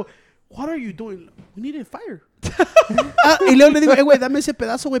face, todo. Le digo, what are you doing? We need a fire. Y luego le digo, güey, dame ese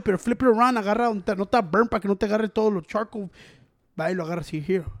pedazo, güey, pero flip it around, agarra donde no está burnt para que no te agarre todo lo charcoal. Va y lo agarra así,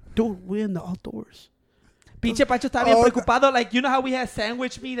 here. Dude, we're in the outdoors. Pinche Pancho estaba bien preocupado. Like, you know how we had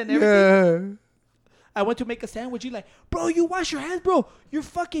sandwich meat and everything? Yeah. I went to make a sandwich. You're like, bro, you wash your hands, bro. You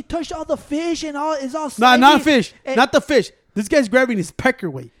fucking touched all the fish and all. It's all slimy. No, not fish. Not the fish. This guy's grabbing his pecker,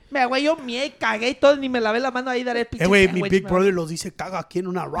 güey. Me, güey, yo cagué y todo, ni me lavé la mano ahí, daré el pinche güey, mi big brother los dice, caga aquí en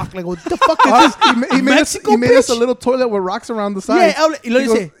una rock. Like, what the fuck is this? He made us a little toilet with rocks around the side. Yeah, y lo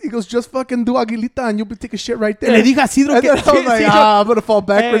dice. He goes, just fucking do aguilita and you'll be taking shit right there. Le dije a Sidro que... I was like, I'm going to fall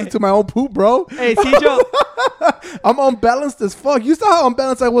backwards into my own poop, bro. Hey, Sidro. I'm unbalanced as fuck. You saw how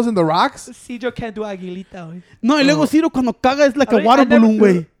unbalanced I was in the rocks? Sidro can't do aguilita, güey. No, y luego Sidro cuando caga es like a water balloon,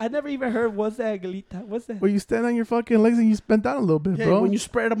 güey. I never even heard what's that aguilita. What's that? Where you stand on your fucking legs and you bend down a little bit, bro. When you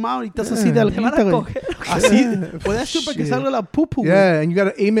spread them out, y estás así de aguilita, güey. Así. Pues that's super que salga la pupu, güey. Yeah, and you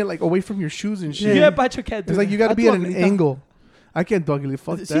got to aim it like away from your shoes and shit. Yeah, Pancho can't do It's like you got to be at an angle. I can't do aguilita.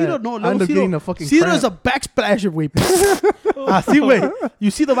 Fuck Sidro, that. no, I end up getting a fucking Sidro is a backsplasher, güey. Así, güey. You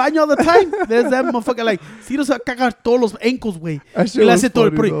see the baño all the time? There's that motherfucker like, Sidro se va a cagar todos los ankles, güey. Y le hace todo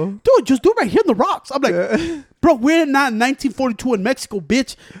el dude, just do it right here in the rocks. I'm like, bro, we're not in 1942 in Mexico,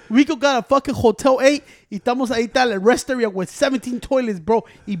 bitch. Rico got a fucking Hotel 8 y estamos ahí tal, el rest area with 17 toilets, bro.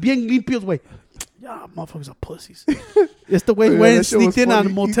 Y bien limpios, güey. Yeah, motherfuckers are pussies. It's the way we sneaked in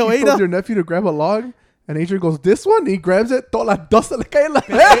on Motel 8. He told your nephew to grab a log. And Adrian goes, this one? And he grabs it. Toda la dust le cae en la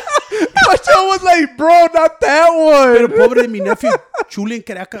head. Pacho was like, bro, not that one. Pero pobre de mi nephew, Julian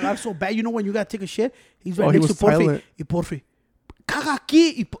quería cagar so bad. You know when you gotta take a shit? He's right next to Porfi. Y Porfi, caga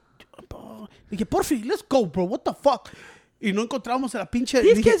aquí. Y dije, Porfi, let's go, bro. What the fuck? Y no encontramos a la pinche...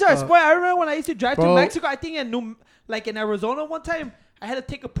 These kids are spoiled. I remember when I used to drive to Mexico, I think in Arizona one time, I had to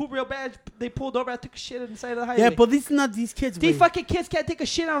take a poop real bad. They pulled over. I took a shit on the side of the highway. Yeah, but this is not these kids, These fucking kids can't take a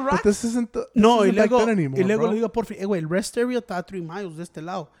shit on rocks. But this isn't the... No, y luego, luego, anymore, y luego bro. le digo a Porfi, güey, el rest area está a 3 miles de este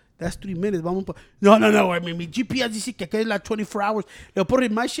lado. That's 3 minutes. Vamos por... No, güey. Mi GPS dice que es like 24 hours. Le Porfi,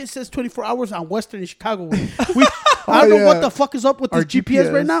 my shit says 24 hours on Western in Chicago, güey. I don't know what the fuck is up with this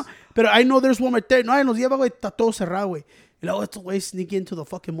GPS right now. But I know there's one right there. No, nos lleva, güey. Está todo cerrado, güey. Y luego estos güeyes sneak into the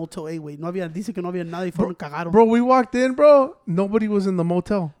fucking Motel 8, güey. Dice que no había nada y fueron cagaron. Bro, we walked in, bro. Nobody was in the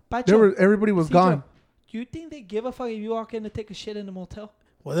motel. Everybody was gone. Do you think they give a fuck if you walk in to take a shit in the motel?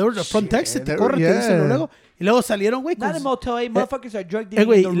 Well, they were the front desk. Te corren, te dicen luego. Y luego salieron, güey. Not in Motel 8. Motherfuckers are drug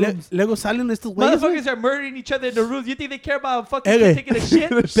dealing in the rooms. Luego salen estos güeyes. Motherfuckers are murdering each other in the rooms. You think they care about fucking taking a shit?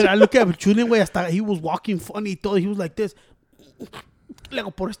 But I look at Julian, güey, hasta he was walking funny. Todo. He was like this. Luego,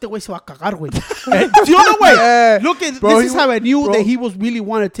 por este güey se va a cagar, güey. ¿Sí o no, güey? Look, this is how I knew that he was really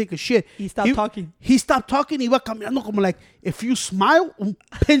wanting to take a shit. He stopped talking. He stopped talking. Iba caminando como like, if you smile, un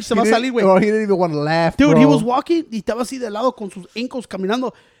pinch se va a salir, güey. Bro, he didn't even want to laugh, Dude, bro. he was walking y estaba así de lado con sus ankles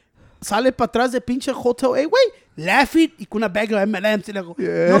caminando. Sale para atrás de pinche Hotel 8, güey. Laughing y con una bag of M&M's. Y le digo,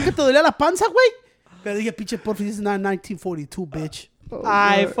 ¿no que te dolía la panza, güey? Pero dije, pinche porfi, this is not 1942, bitch. All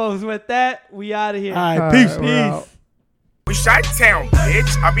right, folks. With that, we out of here. All right, peace. Peace. We Chi-Town,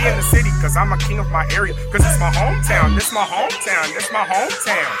 bitch. I be in the city cause I'm a king of my area. Cause it's my hometown. This my hometown. This my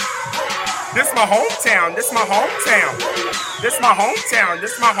hometown. This my hometown. This my hometown. This my hometown.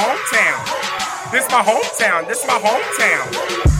 This my hometown. This my hometown. This my hometown.